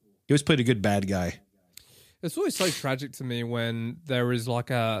cool. He always played a good bad guy. It's always so tragic to me when there is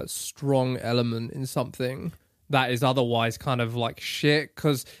like a strong element in something that is otherwise kind of like shit.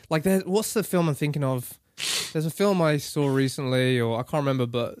 Because like, what's the film I'm thinking of? There's a film I saw recently, or I can't remember,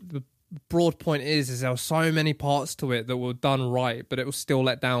 but the broad point is there were so many parts to it that were done right, but it was still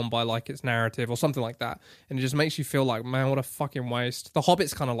let down by like its narrative or something like that, and it just makes you feel like, man, what a fucking waste. The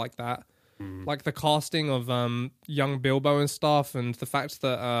Hobbit's kind of like that, like the casting of young Bilbo and stuff, and the fact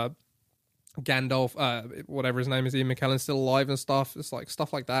that Gandalf, whatever his name is, Ian McKellen's still alive and stuff. It's like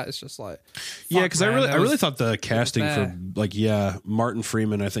stuff like that. It's just like, yeah, because I really thought the casting for like Martin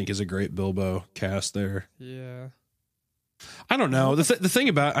Freeman I think is a great Bilbo cast there. Yeah. I don't know. The thing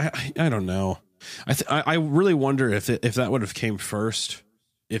about I don't know. I really wonder if that would have came first,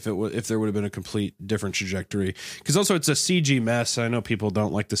 if there would have been a complete different trajectory. Because also it's a CG mess. I know people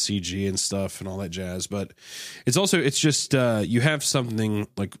don't like the CG and stuff and all that jazz, but it's just you have something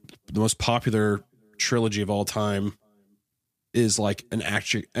like the most popular trilogy of all time is like an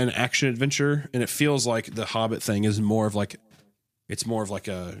action adventure, and it feels like the Hobbit thing is more of like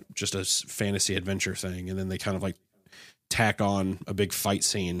just a fantasy adventure thing, and then they kind of like tack on a big fight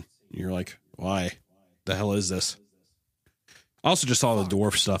scene. You're like, why the hell is this? I also just saw the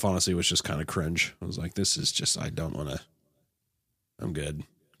dwarf stuff, honestly, was just kind of cringe. I was like, this is just, I don't want to, I'm good.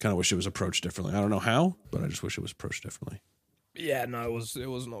 Kind of wish it was approached differently. I don't know how, but I just wish it was approached differently. Yeah, no, it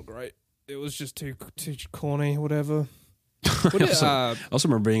was not great. It was just too corny, whatever. I also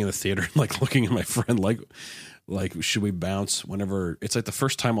remember being in the theater and like looking at my friend like should we bounce whenever it's like the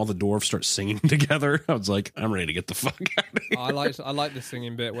first time all the dwarves start singing together. I was like, I'm ready to get the fuck out of here. I like the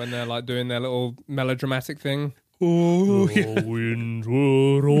singing bit when they're like doing their little melodramatic thing. Oh, yeah. Winds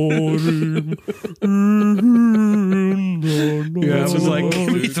were roaring. Yeah, I was like,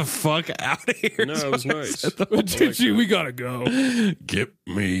 get the fuck out of here. No, it was nice. Did you? We gotta go. Get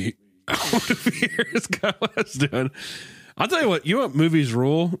me out of here. Is kind of what I was doing. I'll tell you what. You know what movies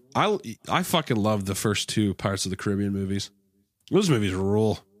rule? I fucking love the first two Pirates of the Caribbean movies. Those movies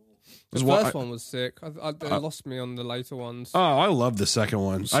rule. The first one was sick. They lost me on the later ones. Oh, I love the second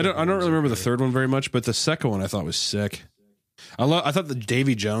one. I don't really remember the third one very much, but the second one I thought was sick. I thought the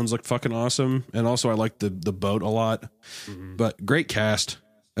Davy Jones looked fucking awesome, and also I liked the boat a lot. Mm-hmm. But great cast.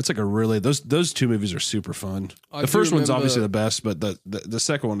 That's like a really those two movies are super fun. The first one's obviously the best, but the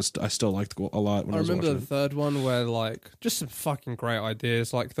second one I still liked a lot. When I remember the third one where like just some fucking great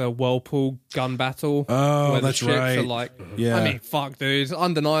ideas, like the whirlpool gun battle. Oh, where that's the ships right. Are like, yeah, I mean, fuck, dude, it's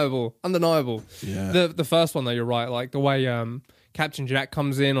undeniable. Yeah, the first one though, you're right. Like the way Captain Jack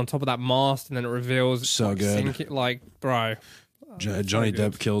comes in on top of that mast, and then it reveals so like, good. Sinking, like, bro, Johnny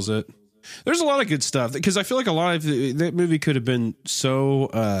Depp kills it. There's a lot of good stuff because I feel like a lot of that movie could have been so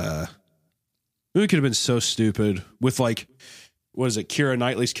stupid with like, what is it, Keira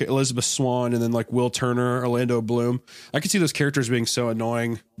Knightley's Elizabeth Swann, and then like Will Turner, Orlando Bloom. I could see those characters being so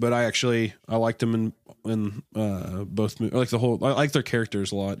annoying, but I liked them in both movies. I like their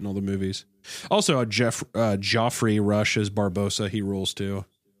characters a lot in all the movies. Also, Joffrey Rush as Barbossa, he rules too.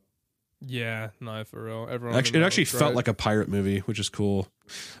 Yeah, no, for real. Everyone it actually felt like a pirate movie, which is cool.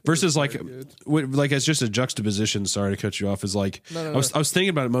 Versus like as just a juxtaposition. Sorry to cut you off. Is like no. I was thinking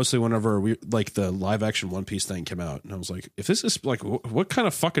about it mostly whenever we like the live action One Piece thing came out, and I was like, if this is like, what kind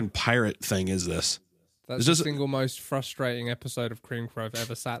of fucking pirate thing is this? That's the single most frustrating episode of Cream Crow I've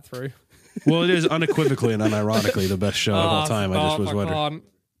ever sat through. Well, it is unequivocally and unironically the best show of all time. I just was wondering.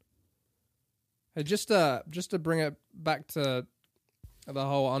 Hey, just to bring it back to the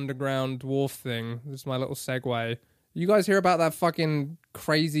whole underground dwarf thing. This is my little segue. You guys hear about that fucking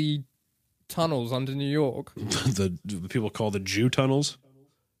crazy tunnels under New York? the people call the Jew tunnels?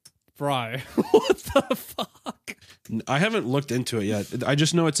 Bro, what the fuck? I haven't looked into it yet. I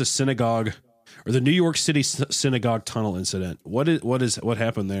just know it's a synagogue, or the New York City synagogue tunnel incident. What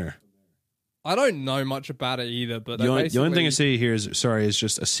happened there? I don't know much about it either, but the only thing I see here is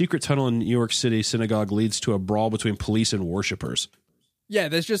just a secret tunnel in New York City synagogue leads to a brawl between police and worshippers. Yeah,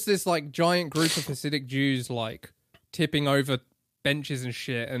 there's just this like giant group of Hasidic Jews like tipping over benches and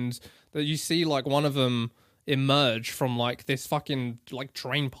shit, and that you see like one of them emerge from like this fucking like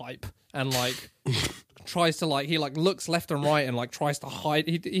drain pipe and like tries to like he like looks left and right and like tries to hide.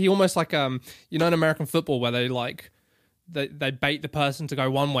 He almost like you know in American football where they like they bait the person to go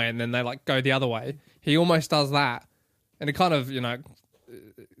one way and then they like go the other way. He almost does that, and it kind of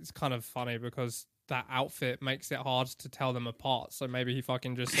it's kind of funny because that outfit makes it hard to tell them apart. So maybe he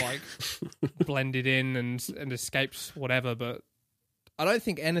fucking just like blended in and escapes whatever. But I don't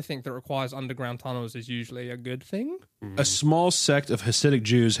think anything that requires underground tunnels is usually a good thing. A small sect of Hasidic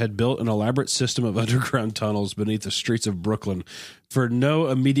Jews had built an elaborate system of underground tunnels beneath the streets of Brooklyn for no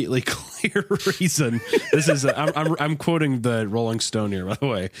immediately clear reason. This is I'm quoting the Rolling Stone here, by the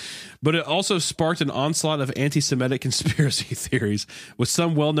way. But it also sparked an onslaught of anti-Semitic conspiracy theories, with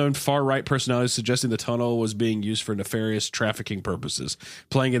some well-known far-right personalities suggesting the tunnel was being used for nefarious trafficking purposes,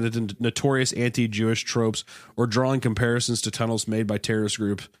 playing into notorious anti-Jewish tropes, or drawing comparisons to tunnels made by terrorist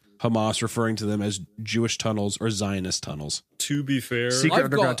group Hamas, referring to them as Jewish tunnels or Zionist tunnels. To be fair,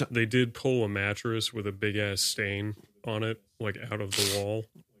 they did pull a mattress with a big ass stain on it, like out of the wall.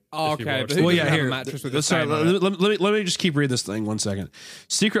 Oh, okay. Well, yeah, here. Sorry, let me just keep reading this thing 1 second.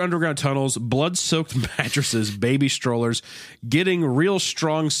 Secret underground tunnels, blood-soaked mattresses, baby strollers, getting real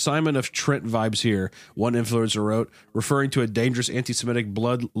strong Simon of Trent vibes here, one influencer wrote, referring to a dangerous anti-Semitic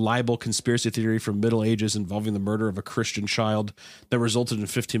blood libel conspiracy theory from Middle Ages involving the murder of a Christian child that resulted in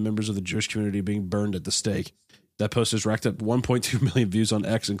 15 members of the Jewish community being burned at the stake. That post has racked up 1.2 million views on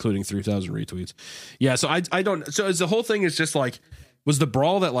X, including 3,000 retweets. Yeah, so I don't. So the whole thing is just like. Was the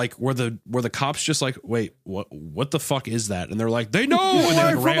brawl that like where the cops just like, wait, what the fuck is that? And they're like, they know, and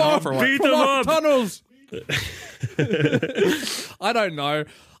they like ran off or what? Beat them up. Tunnels. I don't know.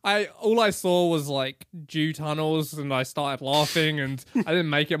 All I saw was like Jew tunnels, and I started laughing, and I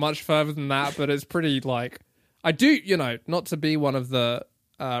didn't make it much further than that. But it's pretty like I do, not to be one of the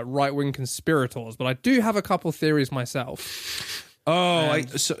right-wing conspirators, but I do have a couple theories myself.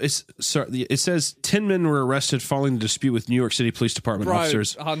 It says 10 men were arrested following the dispute with New York City Police Department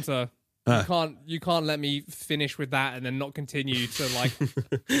officers. Hunter, you can't let me finish with that and then not continue to like.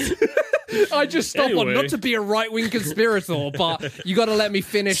 I just stopped on not to be a right wing conspirator, but you got to let me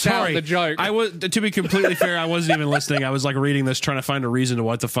finish out the joke. I was, to be completely fair, I wasn't even listening. I was like reading this, trying to find a reason to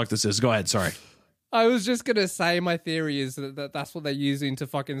what the fuck this is. Go ahead. Sorry. I was just gonna say my theory is that's what they're using to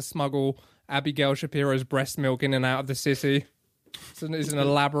fucking smuggle Abigail Shapiro's breast milk in and out of the city. It's an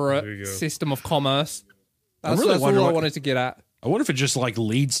elaborate system of commerce. That's all I wanted to get at. I wonder if it just like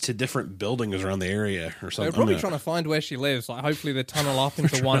leads to different buildings around the area or something. They're probably trying to find where she lives. Like, hopefully they tunnel up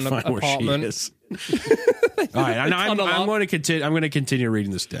into one apartment. All right, I'm going to continue. I'm going to continue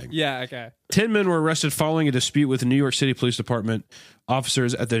reading this thing. Yeah, okay. 10 men were arrested following a dispute with the New York City Police Department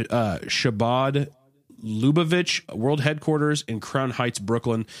officers at the Shabbat Lubavitch World Headquarters in Crown Heights,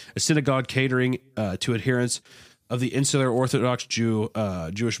 Brooklyn, a synagogue catering to adherents of the Insular Orthodox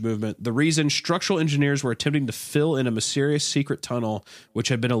Jewish movement. The reason: structural engineers were attempting to fill in a mysterious secret tunnel which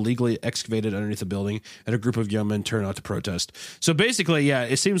had been illegally excavated underneath the building, and a group of young men turned out to protest. So basically, yeah,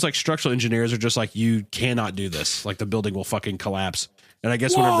 it seems like structural engineers are just like, you cannot do this. Like, the building will fucking collapse. And I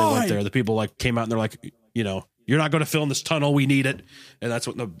guess whenever they went there, the people like came out and they're like, you're not going to fill in this tunnel. We need it. And that's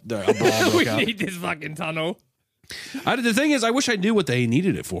what the brawl broke out. We need this fucking tunnel. The thing is, I wish I knew what they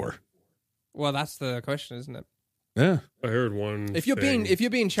needed it for. Well, that's the question, isn't it? Yeah, I heard one. If you're being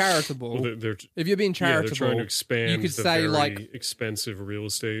charitable, they're trying to expand. You could say very like expensive real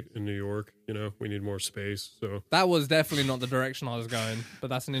estate in New York. We need more space. So that was definitely not the direction I was going. But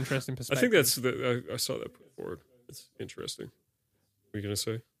that's an interesting perspective. I think I saw that put forward. It's interesting. What are you gonna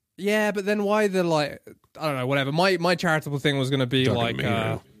say? Yeah, but then why the I don't know. Whatever. My charitable thing was going to be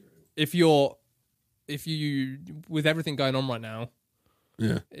if you with everything going on right now.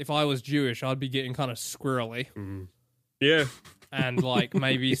 Yeah. If I was Jewish, I'd be getting kind of squirrely. Mm-hmm. Yeah. And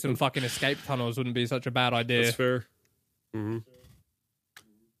maybe some fucking escape tunnels wouldn't be such a bad idea. That's fair. Mm-hmm.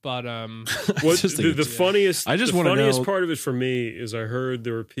 But the funniest part of it for me is I heard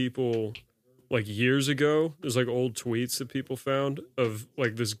there were people like years ago, there's like old tweets that people found of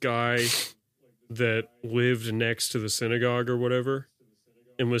like this guy that lived next to the synagogue or whatever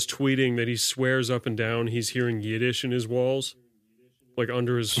and was tweeting that he swears up and down he's hearing Yiddish in his walls. Like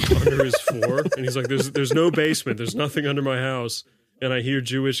under his floor, and he's like, "There's no basement. There's nothing under my house." And I hear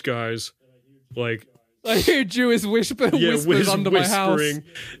Jewish guys like, I hear Jewish whispers under my house.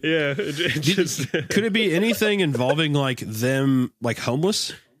 Yeah, could it be anything involving like them, like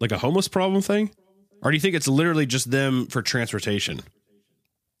homeless, like a homeless problem thing, or do you think it's literally just them for transportation?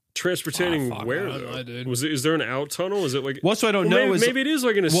 Transporting where though? Is there an out tunnel? Is it like? What? So I don't know. Maybe it is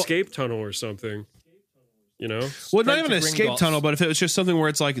like an escape tunnel or something. you know? Well, not even an escape tunnel, but if it was just something where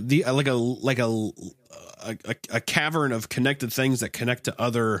it's like a cavern of connected things that connect to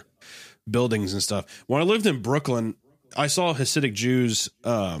other buildings and stuff. When I lived in Brooklyn, I saw Hasidic Jews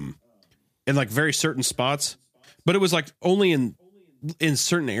in like very certain spots, but it was like only in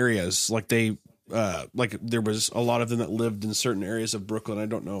certain areas. Like they like there was a lot of them that lived in certain areas of Brooklyn. I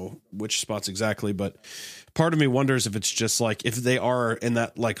don't know which spots exactly, but part of me wonders if it's just like if they are in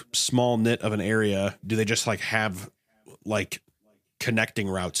that like small knit of an area, do they just like have like connecting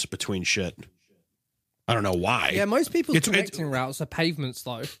routes between shit? I don't know why. Yeah, most people's connecting routes are pavements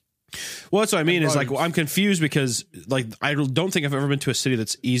though. Well, that's what I mean. Is like I'm confused because like I don't think I've ever been to a city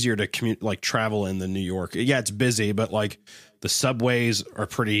that's easier to commute, like travel in than New York. Yeah, it's busy, but like the subways are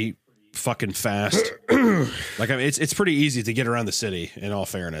pretty fucking fast. Like I mean, it's pretty easy to get around the city. In all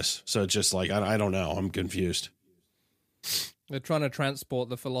fairness, so it's just like I don't know. I'm confused. They're trying to transport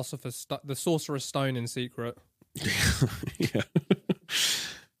the the Sorcerer's Stone in secret. Yeah.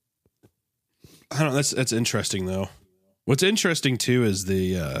 I don't know. That's interesting though. What's interesting too is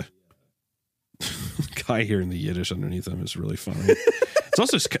the guy hearing the Yiddish underneath him is really funny. It's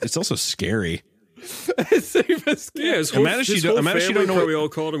also scary. It's super scary. Yeah, his whole family probably all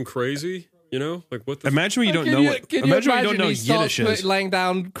called him crazy. You know, like what? Imagine when you don't know what. Imagine when you don't know what Yiddish is. Laying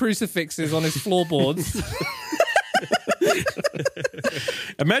down crucifixes on his floorboards.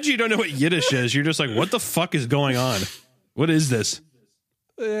 Imagine you don't know what Yiddish is. You're just like, what the fuck is going on? What is this?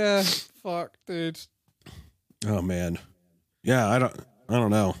 Yeah, fuck, dude. Oh man, yeah, I don't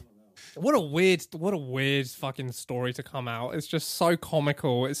know. What a weird fucking story to come out. It's just so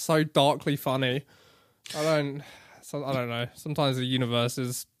comical. It's so darkly funny. I don't know. Sometimes the universe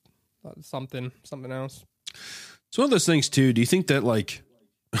is something else. It's one of those things too. Do you think that like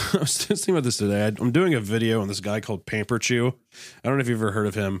I was thinking about this today. I'm doing a video on this guy called Pamper Chew. I don't know if you've ever heard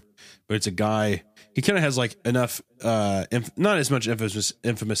of him, but it's a guy. He kind of has like enough, not as much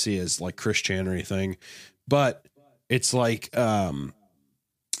infamy as like Chris Chan or anything, but it's like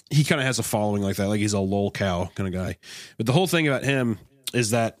he kind of has a following like that. Like he's a lol cow kind of guy. But the whole thing about him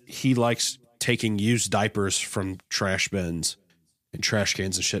is that he likes taking used diapers from trash bins and trash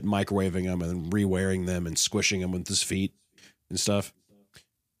cans and shit, microwaving them and then re-wearing them and squishing them with his feet and stuff.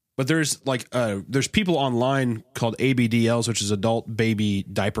 But there's like there's people online called ABDLs, which is adult baby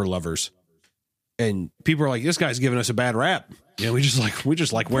diaper lovers. And people are like, this guy's giving us a bad rap. You know, we just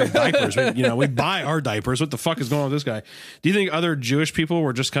like wearing diapers. We buy our diapers. What the fuck is going on with this guy? Do you think other Jewish people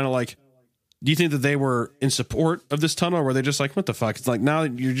were just kind of like, do you think that they were in support of this tunnel, or were they just like, what the fuck? It's like, now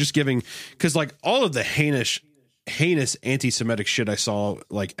you're just giving, because like all of the heinous anti-Semitic shit I saw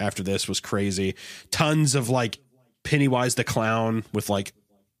like after this was crazy. Tons of like Pennywise the Clown with like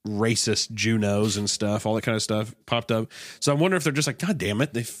racist Jew nose and stuff, all that kind of stuff popped up. So I wonder if they're just like, God damn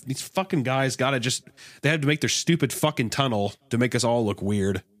it, these fucking guys they had to make their stupid fucking tunnel to make us all look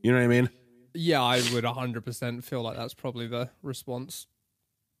weird. You know what I mean? Yeah, I would 100% feel like that's probably the response.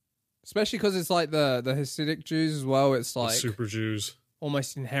 Especially because it's like the Hasidic Jews as well. It's like the super Jews.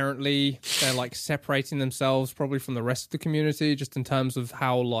 Almost inherently, they're like separating themselves probably from the rest of the community, just in terms of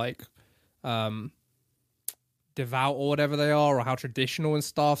how like devout or whatever they are, or how traditional and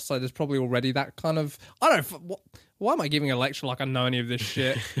stuff. So there's probably already that kind of, I don't know, why am I giving a lecture like I know any of this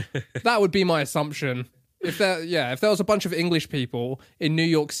shit? That would be my assumption. If there was a bunch of English people in New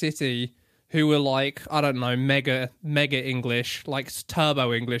York City who were like, I don't know, mega English, like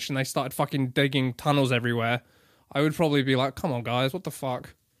turbo English, and they started fucking digging tunnels everywhere, I would probably be like, come on guys, what the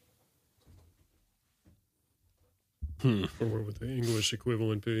fuck? Or what would the English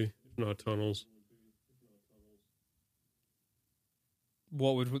equivalent be? Not tunnels.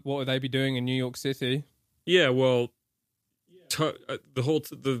 What would they be doing in New York City? Yeah, well,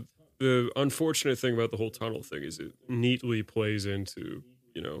 the unfortunate thing about the whole tunnel thing is it neatly plays into,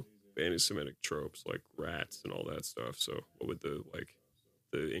 anti-Semitic tropes like rats and all that stuff. So what would the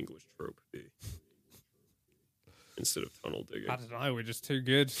English trope be instead of tunnel digging? I don't know. We're just too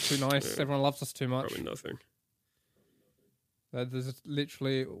good, too nice. Yeah. Everyone loves us too much. Probably nothing. There's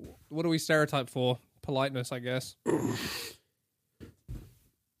literally, what do we stereotype for? Politeness, I guess.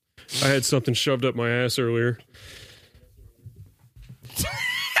 I had something shoved up my ass earlier.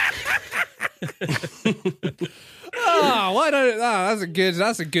 That's a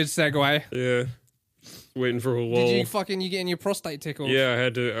good segue. Yeah. Waiting for a lull. Did you getting your prostate tickled? Yeah,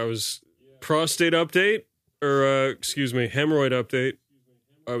 I was prostate update, or hemorrhoid update.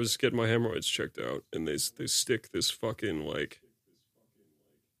 I was getting my hemorrhoids checked out, and they stick this fucking like,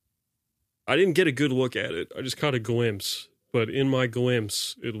 I didn't get a good look at it. I just caught a glimpse. But in my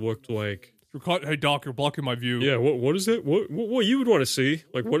glimpse, it looked like, "Hey doc, you're blocking my view." Yeah, what is that? What you would want to see?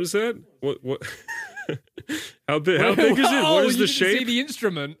 Like, what is that? What? How big is it? What is the shape? You didn't see the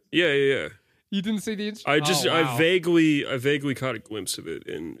instrument? Yeah. You didn't see the instrument? I vaguely caught a glimpse of it,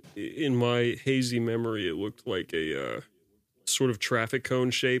 and in my hazy memory, it looked like a sort of traffic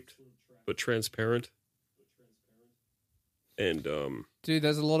cone shaped, but transparent. And dude,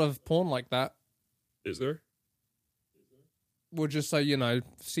 there's a lot of porn like that. Is there? Well, just so you know,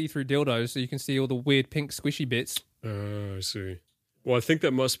 see-through dildos, so you can see all the weird pink squishy bits. I see. Well, I think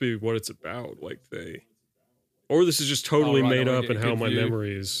that must be what it's about. Like or this is just totally made up, and how my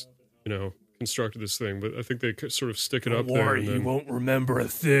memory is, constructed this thing. But I think they sort of stick it up there. And you won't remember a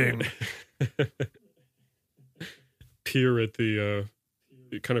thing. Peer at the.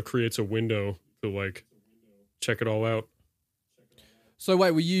 It kind of creates a window to check it all out. So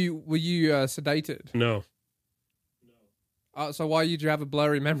wait, were you sedated? No. So why did you have a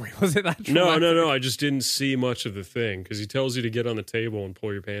blurry memory? Was it that traumatic? No. I just didn't see much of the thing because he tells you to get on the table and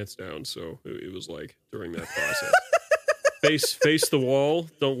pull your pants down. So it was during that process. face the wall.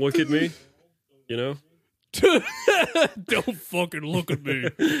 Don't look at me. Don't fucking look at me.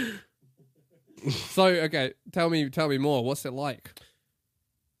 So okay, tell me more. What's it like?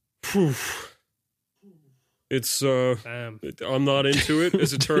 It's I'm not into it,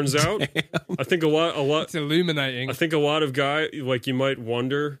 as it turns out. I think a lot. It's illuminating. I think a lot of guys, you might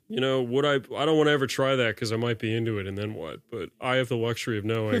wonder, would I don't want to ever try that because I might be into it, and then what? But I have the luxury of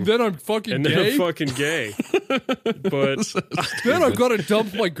knowing. And then I'm fucking gay. Then I'm fucking gay. But then I've got to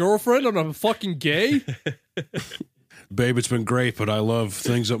dump my girlfriend and I'm fucking gay. Babe, it's been great, but I love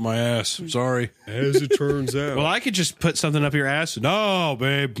things up my ass. I'm sorry. As it turns out. Well, I could just put something up your ass. No,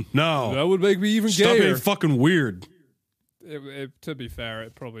 babe, no. That would make me even Stop gayer. being fucking weird. To be fair,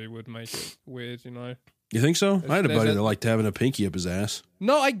 it probably would make it weird, You think so? I had a buddy that liked having a pinky up his ass.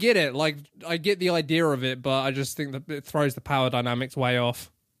 No, I get it. I get the idea of it, but I just think that it throws the power dynamics way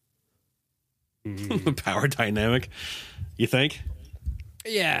off. The power dynamic? You think?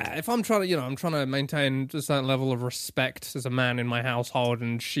 Yeah, if I'm trying to maintain a certain level of respect as a man in my household,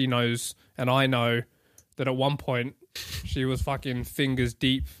 and she knows and I know that at one point she was fucking fingers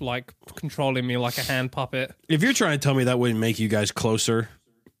deep, controlling me like a hand puppet. If you're trying to tell me that wouldn't make you guys closer,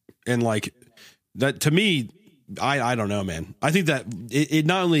 and that, to me, I don't know, man. I think that it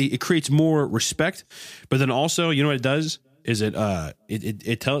not only it creates more respect, but then also, you know what it does is it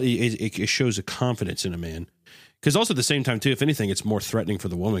shows a confidence in a man. Because also at the same time, too, if anything, it's more threatening for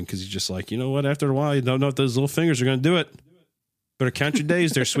the woman because you're just you know what? After a while, you don't know if those little fingers are going to do it. Better count your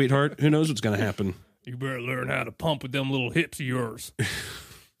days there, sweetheart. Who knows what's going to happen? You better learn how to pump with them little hips of yours. Come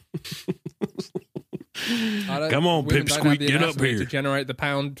on, Pipsqueak, get up here. To generate the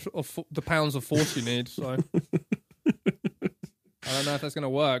pounds of force you need, so... I don't know if that's going to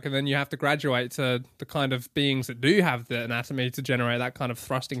work. And then you have to graduate to the kind of beings that do have the anatomy to generate that kind of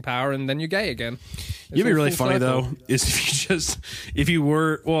thrusting power, and then you're gay again. You'd be really funny, though, is if you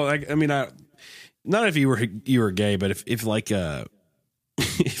were, well, not if you were gay, but if if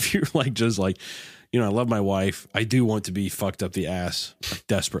you're I love my wife, I do want to be fucked up the ass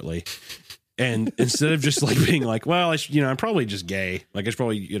desperately. And instead of just being well, I'm probably just gay. It's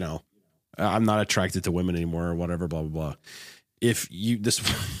probably, I'm not attracted to women anymore or whatever, blah, blah, blah. If this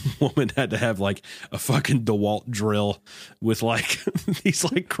woman had to have a fucking DeWalt drill with these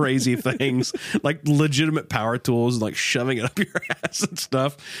crazy things, legitimate power tools, shoving it up your ass and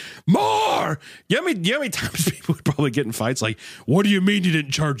stuff. More! You know how many times people would probably get in fights? What do you mean you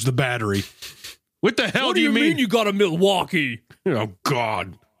didn't charge the battery? What the hell do you mean you got a Milwaukee? Oh,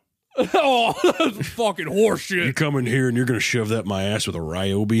 God. Oh, that's fucking horseshit. You come in here and you're going to shove that in my ass with a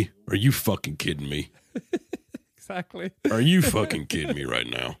Ryobi? Are you fucking kidding me? Exactly. Are you fucking kidding me right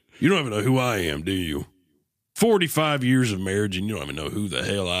now? You don't even know who I am, do you? 45 years of marriage and you don't even know who the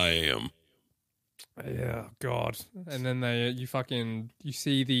hell I am. Yeah, God. And then you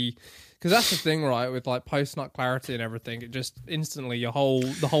see because that's the thing, right? With post-nut clarity and everything, it just instantly the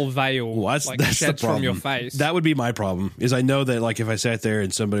whole veil that's sheds from your face. That would be my problem. Is I know that if I sat there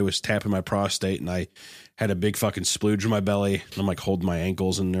and somebody was tapping my prostate and I had a big fucking splooge in my belly, and I'm holding my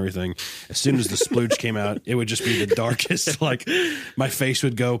ankles and everything. As soon as the splooge came out, it would just be the darkest. My face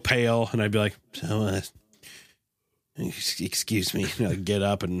would go pale, and I'd be like, "So, excuse me," get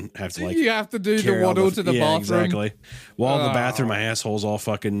up and have to you have to do the waddle to the bathroom. Exactly. While in the bathroom, my asshole's all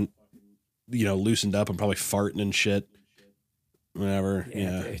fucking loosened up and probably farting and shit. Whatever.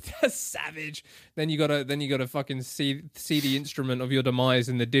 Yeah. Dude, that's savage. Then you gotta fucking see the instrument of your demise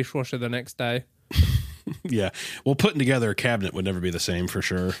in the dishwasher the next day. Yeah. Well, putting together a cabinet would never be the same for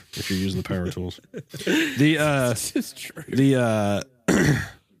sure if you're using the power tools. This is true.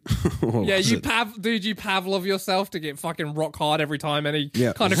 Yeah, you Pavlov yourself to get fucking rock hard every time any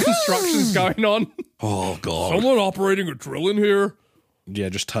kind of construction's going on. Oh, God. Someone operating a drill in here? Yeah,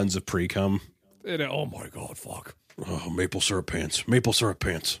 just tons of pre-cum. Oh, my God, fuck. Oh, maple syrup pants. Maple syrup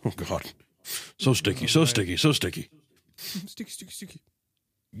pants. Oh, God. So sticky, so sticky, so sticky. Sticky.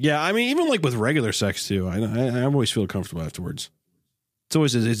 Yeah, I mean, even like with regular sex, too, I always feel comfortable afterwards.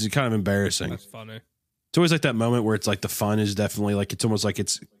 It's kind of embarrassing. That's funny. It's always like that moment where it's like the fun is definitely like, it's almost like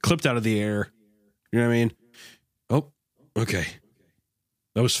it's clipped out of the air. You know what I mean? Oh, okay.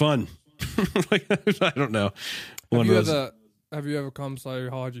 That was fun. Like, I don't know. Have you ever come so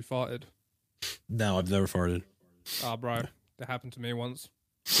hard you farted? No, I've never farted. Oh, bro. That happened to me once.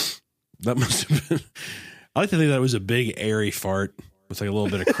 That must have been. I like to think that it was a big airy fart with like a little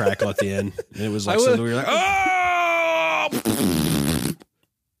bit of crackle at the end. And it was like something where you're like, oh!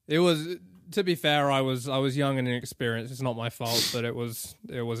 It was, to be fair, I was young and inexperienced. It's not my fault, but it was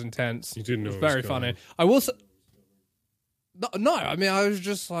intense. You didn't know it was very funny. I will say, no, I mean, I was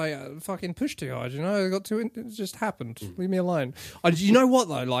just like fucking pushed too hard, you know? I got too, it just happened. Leave me alone. You know what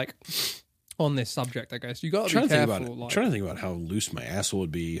though? Like, on this subject, I guess, you got to be careful. Trying to think about how loose my asshole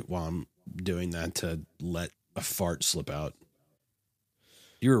would be while I'm doing that to let a fart slip out.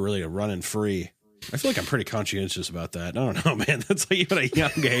 You were really running free. I feel like I'm pretty conscientious about that. I don't know, man. That's like even at a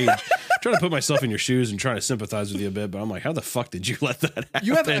young age. Trying to put myself in your shoes and trying to sympathize with you a bit, but I'm like, how the fuck did you let that happen?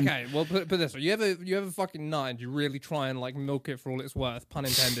 You ever, okay, well, put this way. You ever fucking nut and you really try and like milk it for all it's worth, pun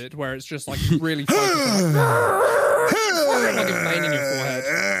intended, where it's just like really focused on like a vein in your forehead.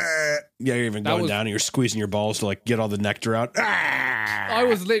 Yeah, you're even going down and you're squeezing your balls to like get all the nectar out. I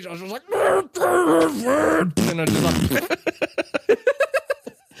was just like, and I just like,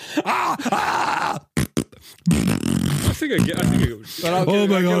 I think I get. Oh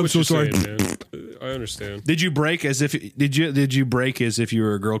my God, I'm so sorry. Saying, man. I understand. Did you break as if you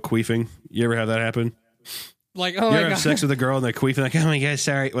were a girl queefing? You ever have that happen? Like, you ever have sex with a girl and they're queefing like, oh my God,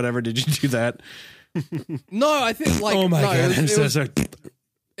 sorry, whatever. Did you do that? No, I think like, oh my God, I'm so sorry.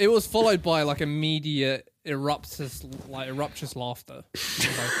 It was followed by like immediate eruptus laughter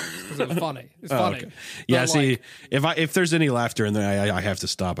because it was funny. It's funny. Okay. Yeah, see, if there's any laughter in there, I have to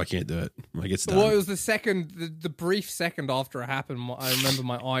stop. I can't do it. Like it's done. Well, it was the brief second after it happened. I remember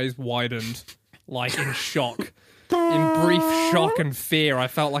my eyes widened, like in shock. In brief shock and fear, I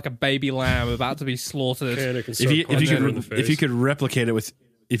felt like a baby lamb about to be slaughtered. If you could replicate it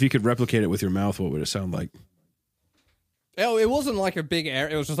with your mouth, what would it sound like? Oh, it wasn't like a big air.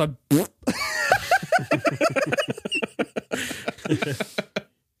 It was just like. You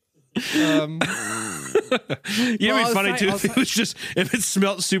know, it's funny too. It was just if it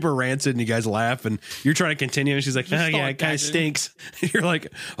smelled super rancid and you guys laugh and you're trying to continue, and she's like, "Oh yeah, it kind of stinks." You're like,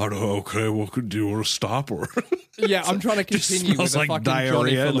 "I don't know. Okay, what could do you want to stop?" Or yeah, I'm trying to continue with a like fucking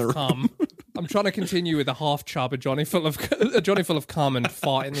Johnny full of cum. I'm trying to continue with a half chub, a Johnny full of cum and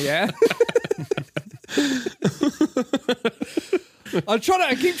fart in the air. I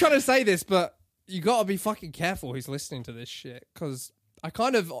keep trying to say this, but you gotta be fucking careful who's listening to this shit, because I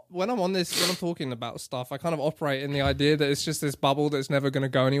kind of, when I'm talking about stuff, I kind of operate in the idea that it's just this bubble that's never gonna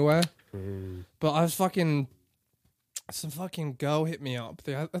go anywhere. But I was some fucking girl hit me up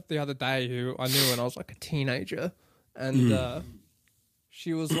the other day who I knew when I was like a teenager, and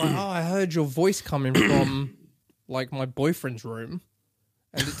she was like, "Oh, I heard your voice coming from like my boyfriend's room."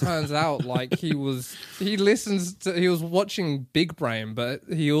 And it turns out, like, he was watching Big Brain, but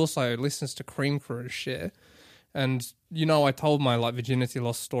he also listens to Cream Crew and shit. And, you know, I told my, like, virginity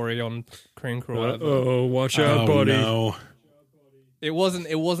loss story on Cream Crew. Oh, watch out, buddy. No. It wasn't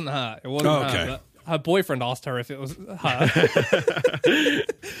her. It wasn't her. But her boyfriend asked her if it was her.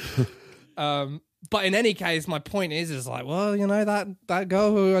 But in any case, my point is like, well, you know, that girl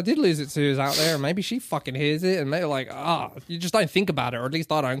who I did lose it to is out there, and maybe she fucking hears it, and maybe like, you just don't think about it, or at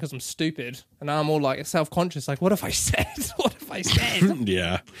least I don't, because I'm stupid, and now I'm all like self-conscious, like, what have I said? What have I said?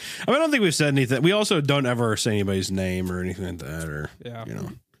 Yeah, I mean, I don't think we've said anything. We also don't ever say anybody's name or anything like that, or you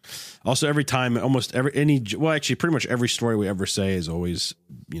know. Also, every time, pretty much every story we ever say is always,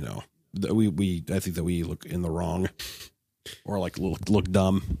 you know, I think that we look in the wrong. Or like look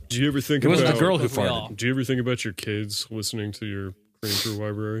dumb. Do you ever think it was the girl who farted? Do you ever think about your kids listening to your Cream Crew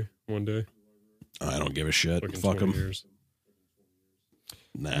library one day? I don't give a shit. Fuck them.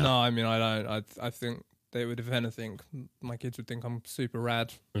 Nah. No, I mean I don't. I think they would, if anything, my kids would think I'm super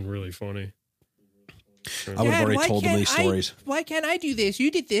rad and really funny. I would have already told them these stories. Why can't I do this? You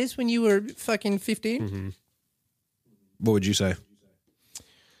did this when you were fucking 15. Mm-hmm. What would you say?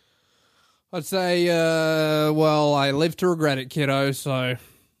 I'd say, well, I live to regret it, kiddo, so...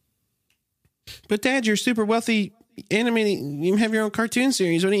 But, Dad, you're super wealthy animating. You have your own cartoon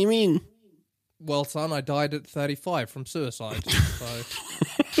series. What do you mean? Well, son, I died at 35 from suicide.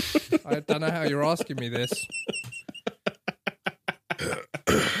 So I don't know how you're asking me this.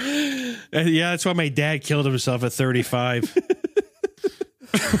 Yeah, that's why my dad killed himself at 35.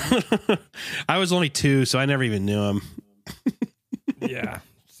 I was only 2, so I never even knew him. Yeah.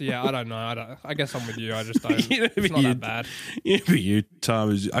 So yeah, I don't know. I guess I'm with you. I just don't. It's not that bad. Yeah, but you,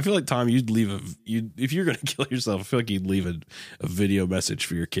 Tom, I feel like Tom, you'd leave if you're gonna kill yourself. I feel like you'd leave a video message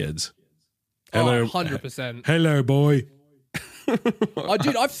for your kids. Hello, 100%. Hello, boy. Oh,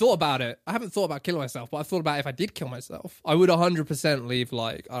 dude, I've thought about it. I haven't thought about killing myself, but I've thought about if I did kill myself, I would 100% leave,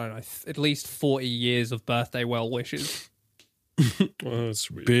 like, I don't know, at least 40 years of birthday well wishes. Oh, that's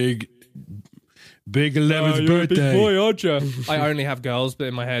sweet. Big 11th you're birthday. A big boy, aren't you? I only have girls, but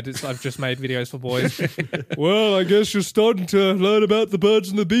in my head, I've just made videos for boys. Well, I guess you're starting to learn about the birds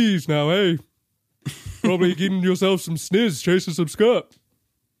and the bees now, eh? Probably getting yourself some sniz, chasing some skirt.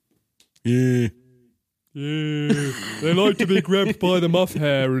 Yeah. Yeah, they like to be grabbed by the muff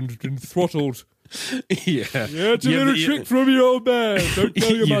hair and throttled. Yeah. Yeah, it's a little trick from your old man. Don't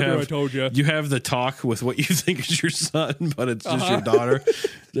tell your mother I told you. You have the talk with what you think is your son, but it's just your daughter.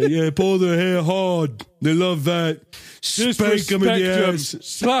 Yeah, pull their hair hard. They love that. Spank them in the ass.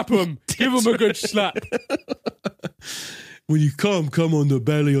 Slap them. Give them a good slap. When you come on the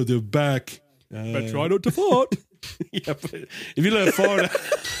belly or the back. But try not to fart. Yeah, but if you let it fart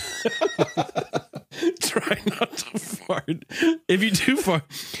try not to fart. If you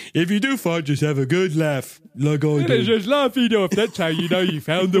do fart, just have a good laugh. Like I do. Just laugh it off. That's how you know you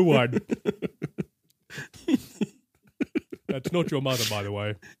found the one. That's not your mother, by the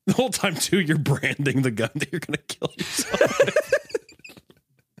way. The whole time, too, you're branding the gun that you're going to kill yourself.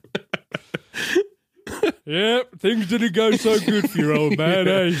 Yep, things didn't go so good for your old man,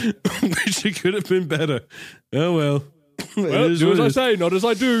 eh? Wish it could have been better. Oh, well. Well, do as I say, not as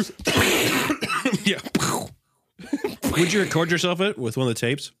I do. Yeah. Would you record yourself with one of the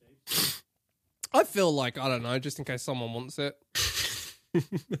tapes? I feel like, I don't know, just in case someone wants it.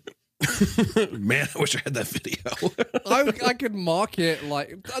 Man, I wish I had that video. I could mark it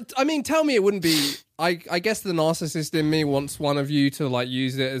like, I mean, tell me it wouldn't be, I guess the narcissist in me wants one of you to like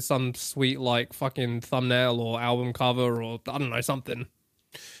use it as some sweet like fucking thumbnail or album cover or I don't know, something.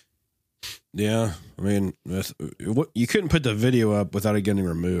 Yeah, I mean, you couldn't put the video up without it getting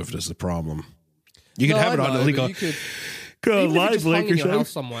removed is the problem. You could have it on like you could, a even if it live just hung link in or your house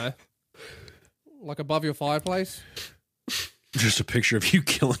something. somewhere, like above your fireplace. Just a picture of you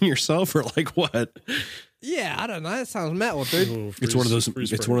killing yourself, or like what? Yeah, I don't know. That sounds metal, dude. Oh, It's one of those.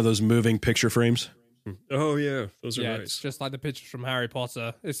 It's one of those moving picture frames. Oh yeah, those are Yeah, nice. it's just like the pictures from Harry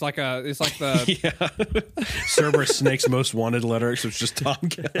Potter. It's like the Yeah, Cerberus Snake's most wanted letter. So it's just Tom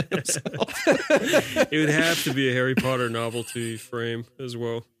killing himself. It would have to be a Harry Potter novelty frame as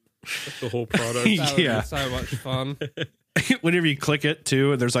well. The whole product. that would Yeah. be so much fun. Whenever you click it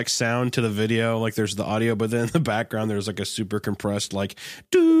too, there's like sound to the video, like there's the audio, but then in the background there's like a super compressed like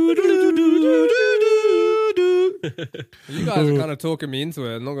doo doo doo doo doo doo. You guys are kind of talking me into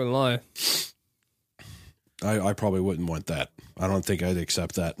it. I'm not gonna lie. I probably wouldn't want that. I don't think I'd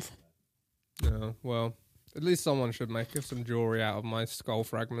accept that. Yeah, well, at least someone should make some jewelry out of my skull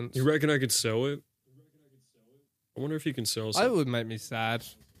fragments. You reckon I could sell it? I wonder if you can sell something. That would make me sad.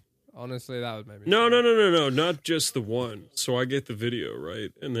 Honestly, that would make me No, sad. not just the one. So I get the video,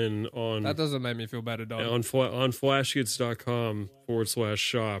 right? And then That doesn't make me feel better, dog. on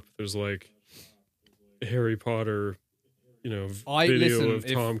flashkits.com/shop, there's like Harry Potter, video of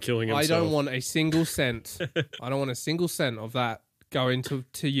Tom killing himself. I don't want a single cent. I don't want a single cent of that going to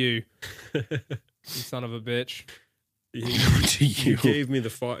you, you son of a bitch. He gave me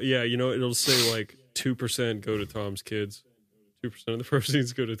the yeah, it'll say like 2% go to Tom's kids. 2% of the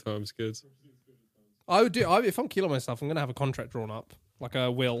proceeds go to Tom's kids. I would do. If I'm killing myself, I'm gonna have a contract drawn up, like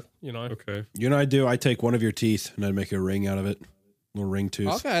a will. Okay. You know what I do? I take one of your teeth and I'd make a ring out of it. Little ring tooth.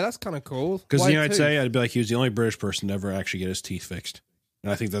 Okay, that's kind of cool. Because Why I'd tooth? say, I'd be like, he was the only British person to ever actually get his teeth fixed.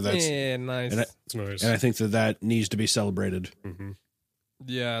 And I think that's Yeah, nice. It's nice. and I think that needs to be celebrated. Mm-hmm.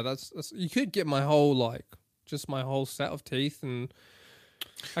 Yeah, that's. You could get my whole just my whole set of teeth and.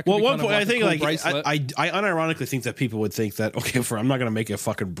 Well, at one point, I think cool like bracelet. I unironically think that people would think that I'm not going to make a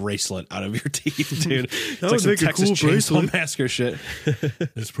fucking bracelet out of your teeth, dude. It's like some Texas Chainsaw Massacre shit.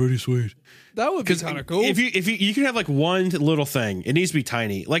 It's pretty sweet. That would be kind of cool. If you can have like one little thing, it needs to be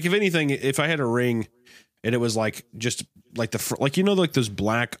tiny. Like if anything, if I had a ring and it was like just like like those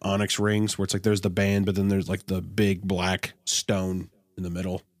black onyx rings where it's like there's the band, but then there's like the big black stone in the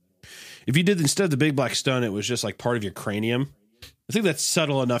middle. If you did instead of the big black stone, it was just like part of your cranium. I think that's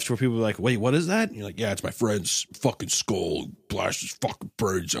subtle enough to where people are like, wait, what is that? And you're like, yeah, it's my friend's fucking skull. Blast his fucking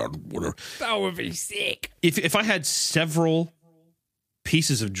brains out, whatever. That would be sick. If I had several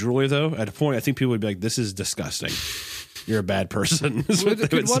pieces of jewelry, though, at a point, I think people would be like, this is disgusting. You're a bad person.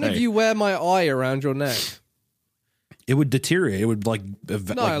 Could one of you wear my eye around your neck? It would deteriorate. It would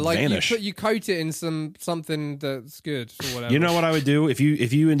vanish. You coat it in something that's good or whatever. You know what I would do if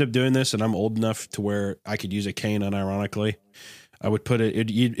you end up doing this, and I'm old enough to where I could use a cane unironically. I would put it.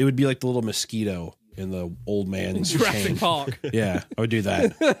 It would be like the little mosquito in the old man's Jurassic cane. Park. Yeah, I would do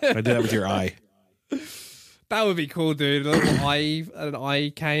that. I'd do that with your eye. That would be cool, dude. A little an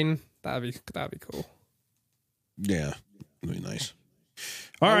eye cane. That'd be cool. Yeah, that'd be nice.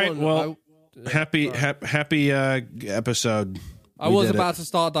 All right. Happy episode. I was about to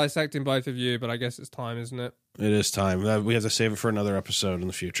start dissecting both of you, but I guess it's time, isn't it? It is time. We have to save it for another episode in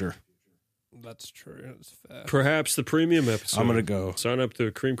the future. That's true. That's fair. Perhaps the premium episode. I'm going to go. Sign up to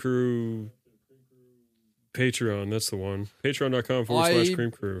Cream Crew Patreon. That's the one.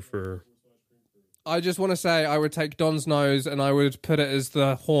 Patreon.com/Cream Crew for... I just want to say I would take Don's nose and I would put it as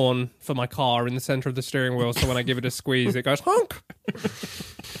the horn for my car in the center of the steering wheel, so when I give it a squeeze, it goes honk.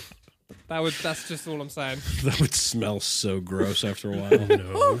 That's just all I'm saying. That would smell so gross after a while.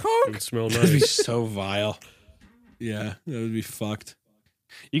 No, it would smell nice. That'd be so vile. Yeah, that would be fucked.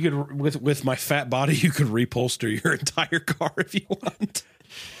 You could, with my fat body, you could repolster your entire car if you want.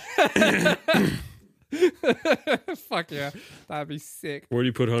 Fuck yeah, that'd be sick. Where do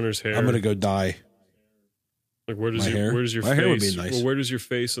you put Hunter's hair? I'm gonna go dye. Like where does your my face? Hair would be nice. Well, where does your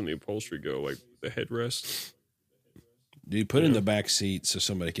face on the upholstery go? Like the headrest? Dude, put it in the back seat so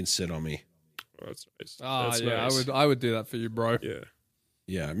somebody can sit on me. Oh, that's nice. That's nice. Nice. I would do that for you, bro. Yeah.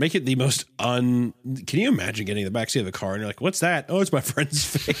 Yeah, make it the most Can you imagine getting in the backseat of the car and you're like, what's that? Oh, it's my friend's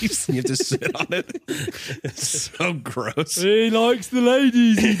face. And you have to sit on it. It's so gross. He likes the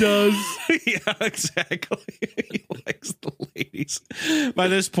ladies, he does. Yeah, exactly. He likes the ladies. By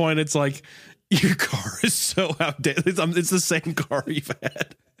this point, it's like, your car is so outdated. It's the same car you've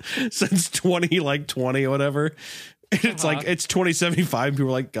had since 2020 or whatever. And it's like, it's 2075. People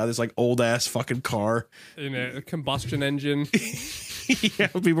are like, God, this like old ass fucking car. In a combustion engine. Yeah,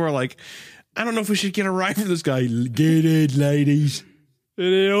 people are like, I don't know if we should get a ride for this guy. Get it, ladies.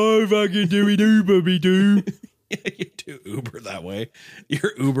 And then, oh, fucking do we do, me do. Yeah, you do Uber that way.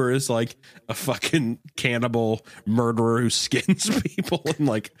 Your Uber is like a fucking cannibal murderer who skins people and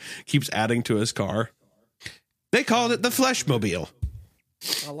like keeps adding to his car. They called it the Fleshmobile.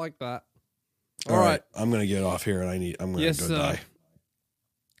 I like that. All right. I'm going to get off here and I'm going to go die.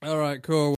 All right, cool.